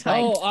what they look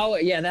like. Oh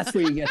yeah, that's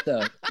where you get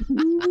the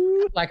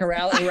like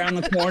around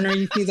the corner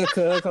you see the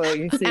cook, or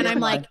you see. And I'm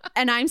like,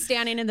 and I'm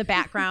standing in the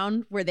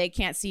background where they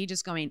can't see,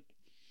 just going.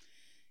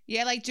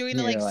 Yeah, like doing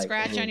the like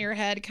scratch on your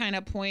head kind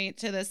of point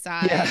to the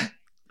side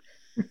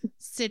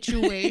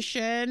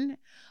situation.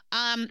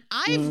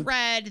 I've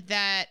read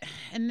that,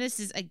 and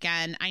this is,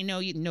 again, I know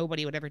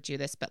nobody would ever do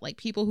this, but like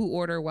people who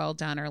order well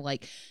done are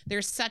like,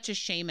 there's such a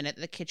shame in it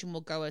that the kitchen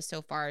will go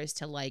so far as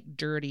to like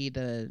dirty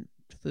the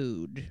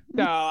food.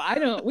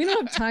 No, we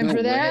don't have time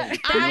for that.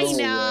 I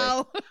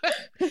know.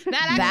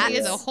 That actually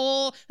is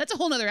that's a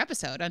whole nother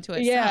episode unto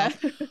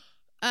itself.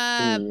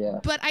 Yeah.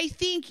 But I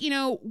think,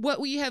 what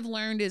we have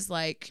learned is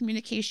like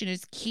communication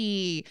is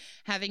key.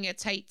 Having a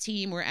tight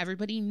team where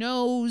everybody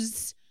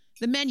knows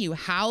the menu,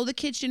 how the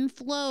kitchen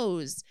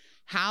flows,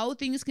 how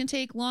things can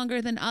take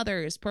longer than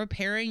others,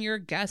 preparing your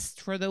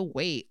guests for the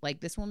wait. Like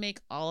this will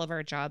make all of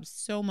our jobs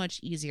so much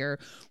easier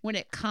when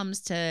it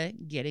comes to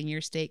getting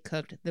your steak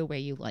cooked the way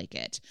you like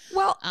it.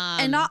 Well,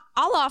 and I'll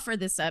offer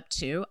this up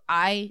too.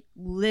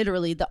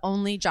 The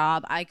only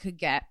job I could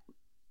get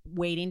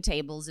waiting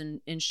tables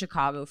in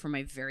Chicago for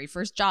my very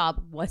first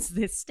job was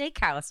this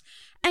steakhouse.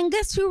 And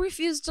guess who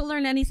refused to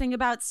learn anything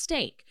about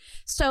steak?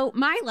 So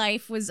my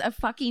life was a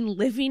fucking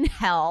living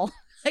hell.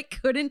 I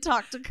couldn't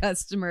talk to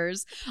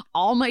customers.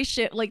 All my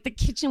shit, like the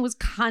kitchen was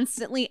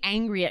constantly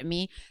angry at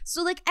me.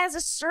 So like as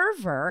a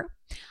server,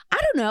 I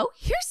don't know,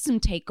 here's some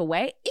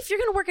takeaway. If you're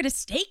going to work at a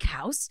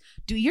steakhouse,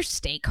 do your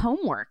steak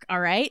homework, all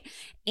right?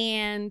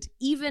 And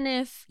even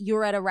if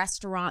you're at a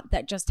restaurant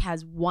that just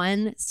has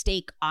one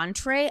steak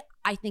entree,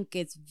 I think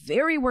it's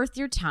very worth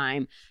your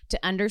time to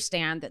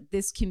understand that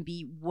this can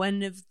be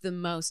one of the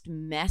most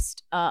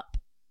messed up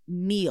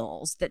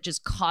meals that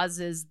just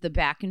causes the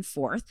back and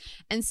forth.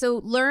 And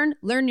so learn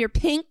your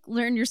pink,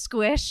 learn your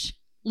squish,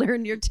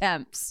 learn your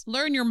temps,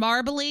 learn your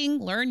marbling,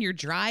 learn your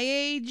dry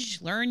age,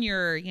 learn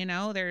your,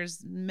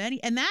 there's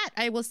many. And that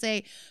I will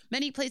say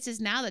many places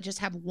now that just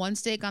have one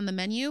steak on the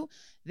menu,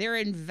 they're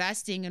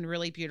investing in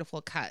really beautiful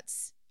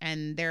cuts.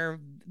 And they're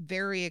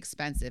very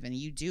expensive, and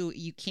you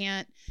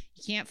can't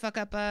fuck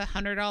up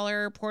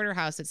 $100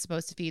 porterhouse that's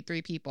supposed to feed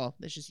 3 people.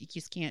 You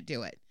just can't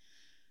do it.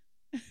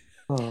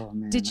 Oh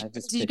man,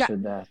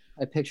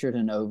 I pictured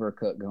an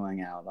overcook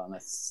going out on a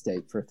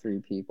steak for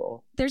 3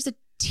 people. There's a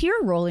tear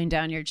rolling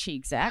down your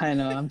cheek, Zach. I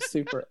know, I'm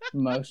super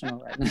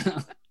emotional right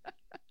now.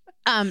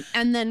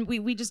 And then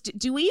we just,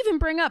 do we even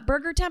bring up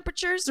burger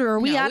temperatures, or are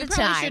we out of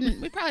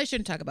time? We probably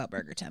shouldn't talk about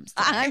burger temps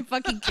today. I'm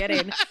fucking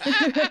kidding.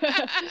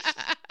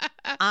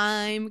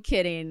 I'm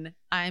kidding.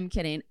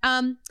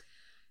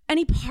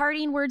 Any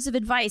parting words of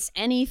advice?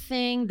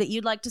 Anything that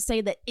you'd like to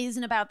say that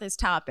isn't about this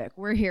topic?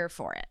 We're here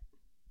for it.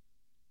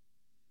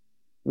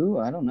 Ooh,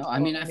 I don't know. I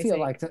mean, I feel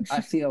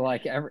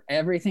like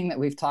everything that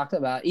we've talked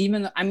about,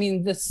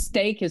 the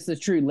steak is the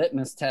true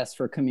litmus test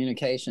for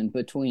communication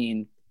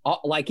between,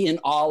 like in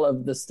all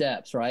of the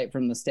steps, right?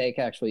 From the steak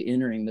actually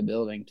entering the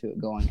building to it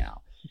going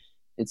out.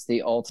 It's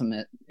the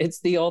ultimate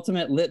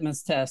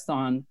litmus test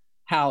on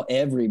how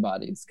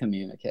everybody's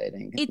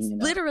communicating. It's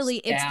literally,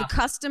 it's the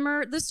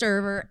customer, the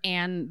server,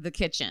 and the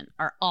kitchen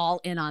are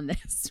all in on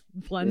this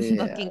one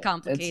fucking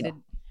complicated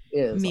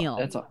meal.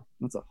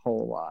 It's a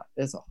whole lot.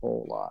 It's a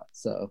whole lot.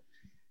 So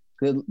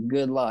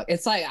good luck.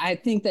 It's like, I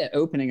think that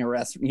opening a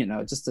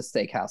restaurant, just a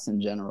steakhouse in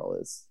general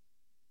is,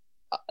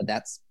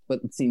 that's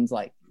what it seems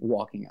like,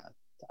 walking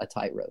a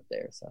tightrope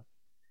there. So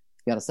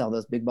you got to sell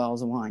those big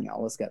bottles of wine,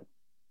 y'all. Let's go.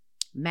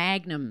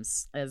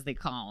 Magnums, as they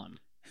call them.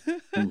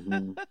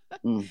 Mm-hmm.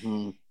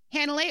 Mm-hmm.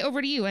 Hanalei,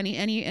 over to you.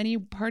 Any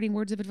parting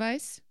words of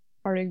advice?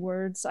 parting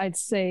words. I'd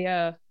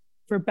say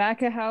for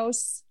back of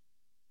house,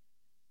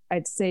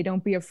 I'd say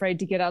don't be afraid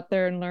to get out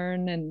there and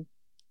learn. And,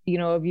 you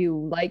know, if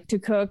you like to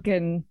cook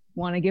and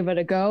want to give it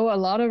a go, a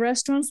lot of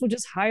restaurants are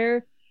just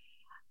hiring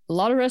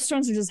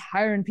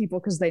people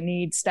because they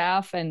need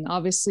staff. And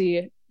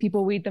obviously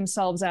people weed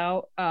themselves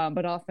out,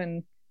 but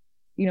often,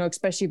 you know,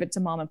 especially if it's a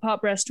mom and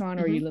pop restaurant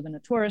or you live in a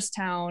tourist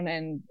town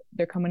and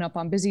they're coming up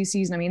on busy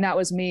season. I mean, that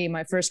was me,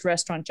 my first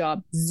restaurant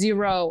job,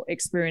 0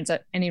 experience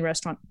at any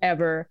restaurant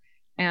ever.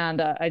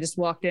 And I just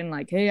walked in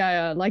like, hey,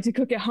 I like to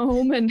cook at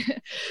home and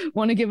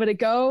want to give it a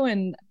go.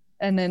 And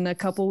then a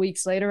couple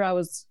weeks later, I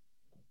was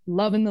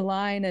loving the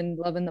line and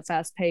loving the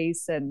fast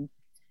pace, and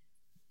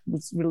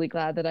was really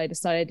glad that I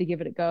decided to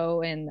give it a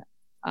go. And,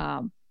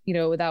 you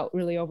know, without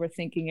really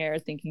overthinking it or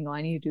thinking, oh,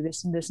 I need to do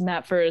this and this and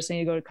that first. I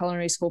need to go to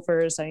culinary school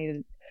first.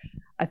 I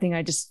think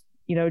I just,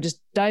 you know, just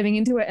diving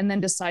into it and then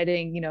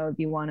deciding, you know, if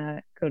you want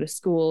to go to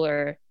school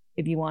or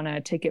if you want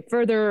to take it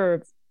further or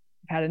if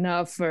you've had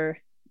enough. Or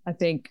I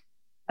think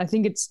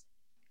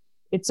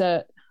it's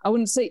a, I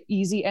wouldn't say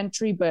easy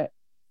entry, but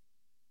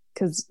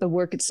because the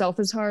work itself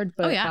is hard,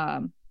 but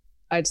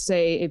I'd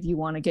say if you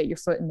want to get your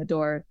foot in the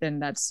door,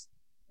 then it's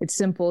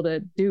simple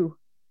to do.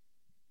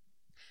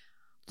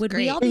 Would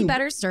we all be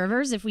better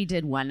servers if we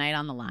did one night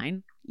on the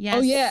line? Yes.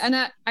 Oh yeah. And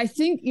I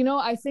think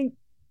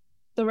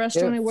the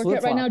restaurant I work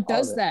at right now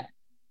does that.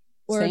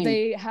 Where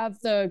they have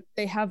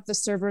the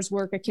servers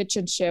work a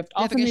kitchen shift.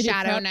 Often like a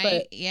shadow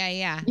night.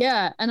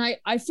 Yeah. And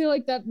I feel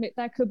like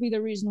that could be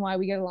the reason why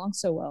we get along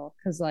so well.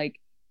 Cause like,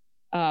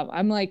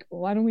 I'm like,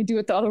 why don't we do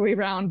it the other way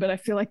around? But I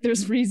feel like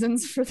there's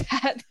reasons for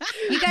that.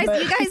 You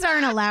guys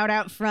aren't allowed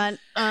out front.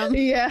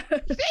 Yeah. They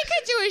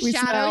could do a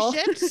shadow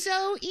shift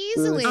so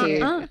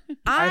easily.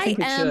 I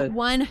am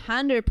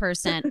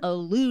 100%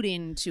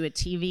 alluding to a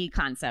TV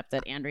concept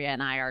that Andrea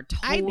and I are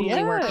totally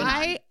working on.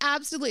 I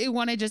absolutely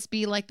want to just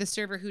be like the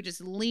server who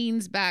just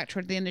leans back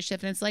toward the end of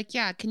shift and it's like,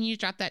 yeah, can you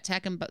drop that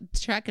check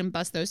and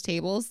bust those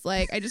tables?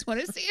 Like, I just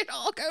want to see it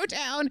all go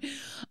down.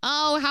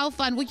 Oh, how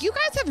fun. Well, you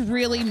guys have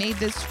really made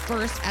this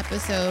first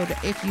episode,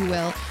 if you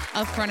will,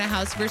 of front of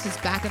house versus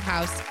back of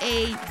house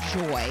a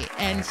joy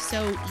and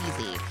so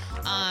easy.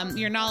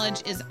 Your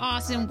knowledge is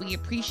awesome. We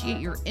appreciate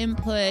your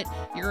input,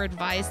 your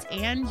advice,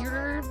 and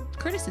your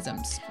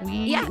criticisms.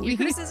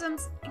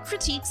 Criticisms,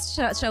 critiques,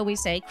 shall we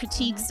say,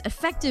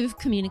 effective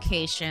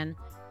communication,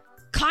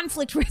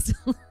 conflict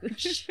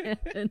resolution.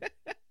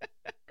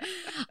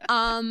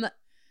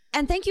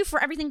 And thank you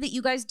for everything that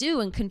you guys do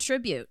and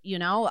contribute, you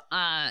know,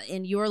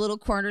 in your little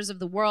corners of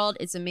the world.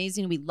 It's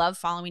amazing. We love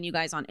following you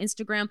guys on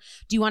Instagram.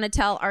 Do you want to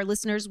tell our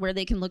listeners where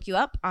they can look you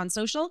up on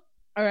social?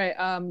 All right.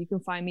 You can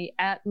find me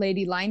at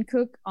Lady Line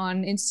Cook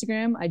on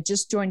Instagram. I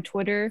just joined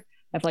Twitter.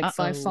 I have like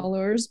 5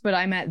 followers, but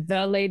I'm at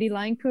the Lady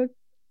Line Cook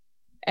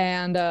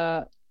and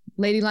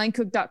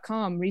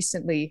ladylinecook.com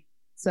recently.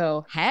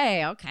 So,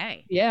 hey,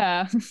 okay.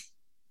 Yeah.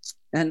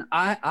 And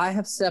I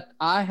have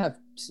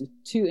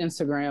 2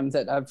 Instagrams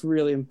that I've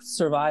really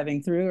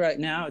surviving through right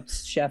now.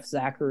 It's Chef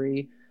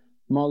Zachary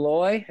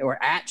Malloy,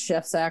 or at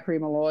Chef Zachary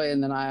Malloy,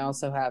 and then I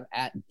also have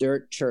at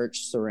Dirt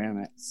Church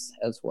Ceramics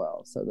as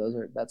well. So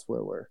that's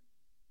where we're.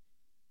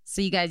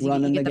 So you guys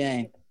running the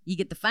game. You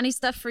get the funny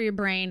stuff for your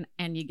brain,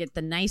 and you get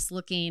the nice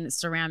looking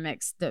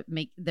ceramics that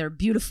they're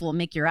beautiful,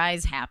 make your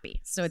eyes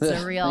happy. So it's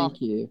a real.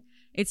 Thank you.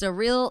 It's a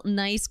real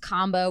nice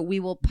combo.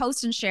 We will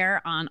post and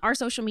share on our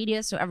social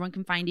media so everyone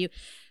can find you.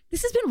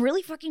 This has been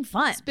really fucking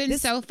fun. It's been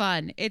so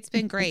fun. It's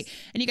been great.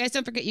 And you guys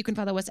don't forget, you can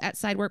follow us at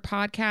Sidework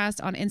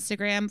Podcast on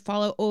Instagram.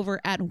 Follow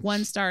over at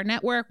One Star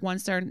Network, One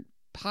Star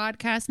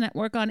Podcast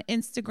Network on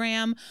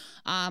Instagram.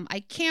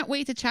 I can't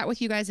wait to chat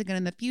with you guys again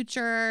in the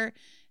future.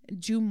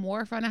 Do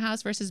more front of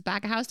house versus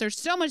back of house. There's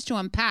so much to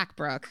unpack,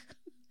 Brooke.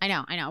 I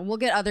know. We'll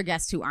get other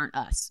guests who aren't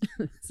us.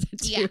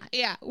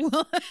 Yeah.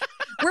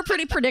 We're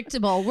pretty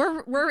predictable.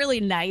 We're really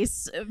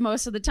nice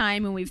most of the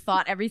time, and we've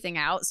thought everything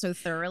out so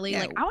thoroughly.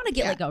 Like, I want to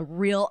get like a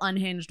real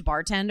unhinged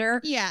bartender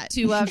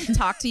to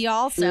talk to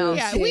y'all. So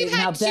we've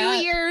had 2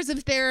 years of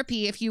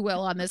therapy, if you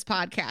will, on this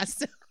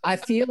podcast. I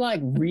feel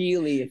like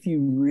really, if you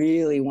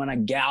really want to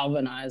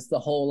galvanize the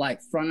whole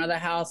like front of the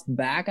house,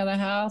 back of the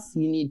house,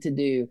 you need to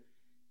do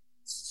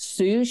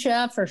sous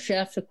chef or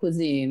chef de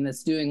cuisine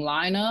that's doing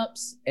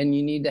lineups, and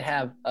you need to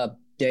have a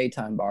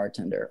daytime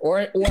bartender or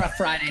a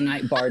Friday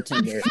night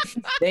bartender.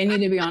 They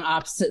need to be on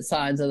opposite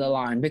sides of the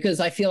line, because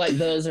I feel like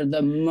those are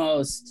the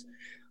most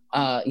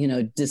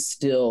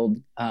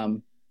distilled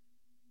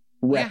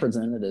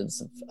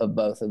representatives of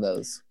both of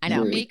those. I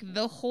know. Make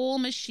the whole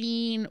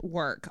machine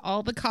work,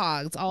 all the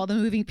cogs, all the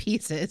moving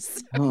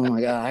pieces. Oh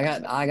my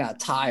God. I got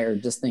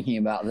tired just thinking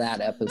about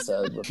that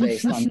episode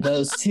based on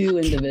those 2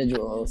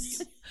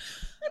 individuals.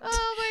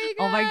 Oh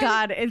my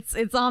God.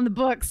 It's on the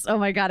books. Oh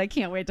my God. I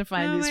can't wait to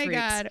find these freaks.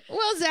 God.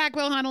 Well, Zach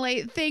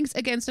Wilhonolay, thanks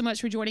again so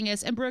much for joining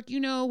us. And Brooke, you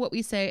know what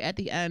we say at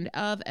the end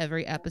of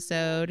every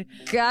episode.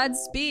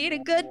 Godspeed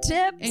and good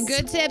tips. And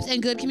good tips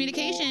and good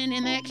communication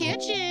in that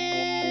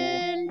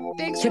kitchen.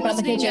 Thanks Tip for out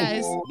the listening, kitchen.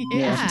 guys.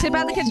 Yeah. Tip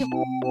out the kitchen.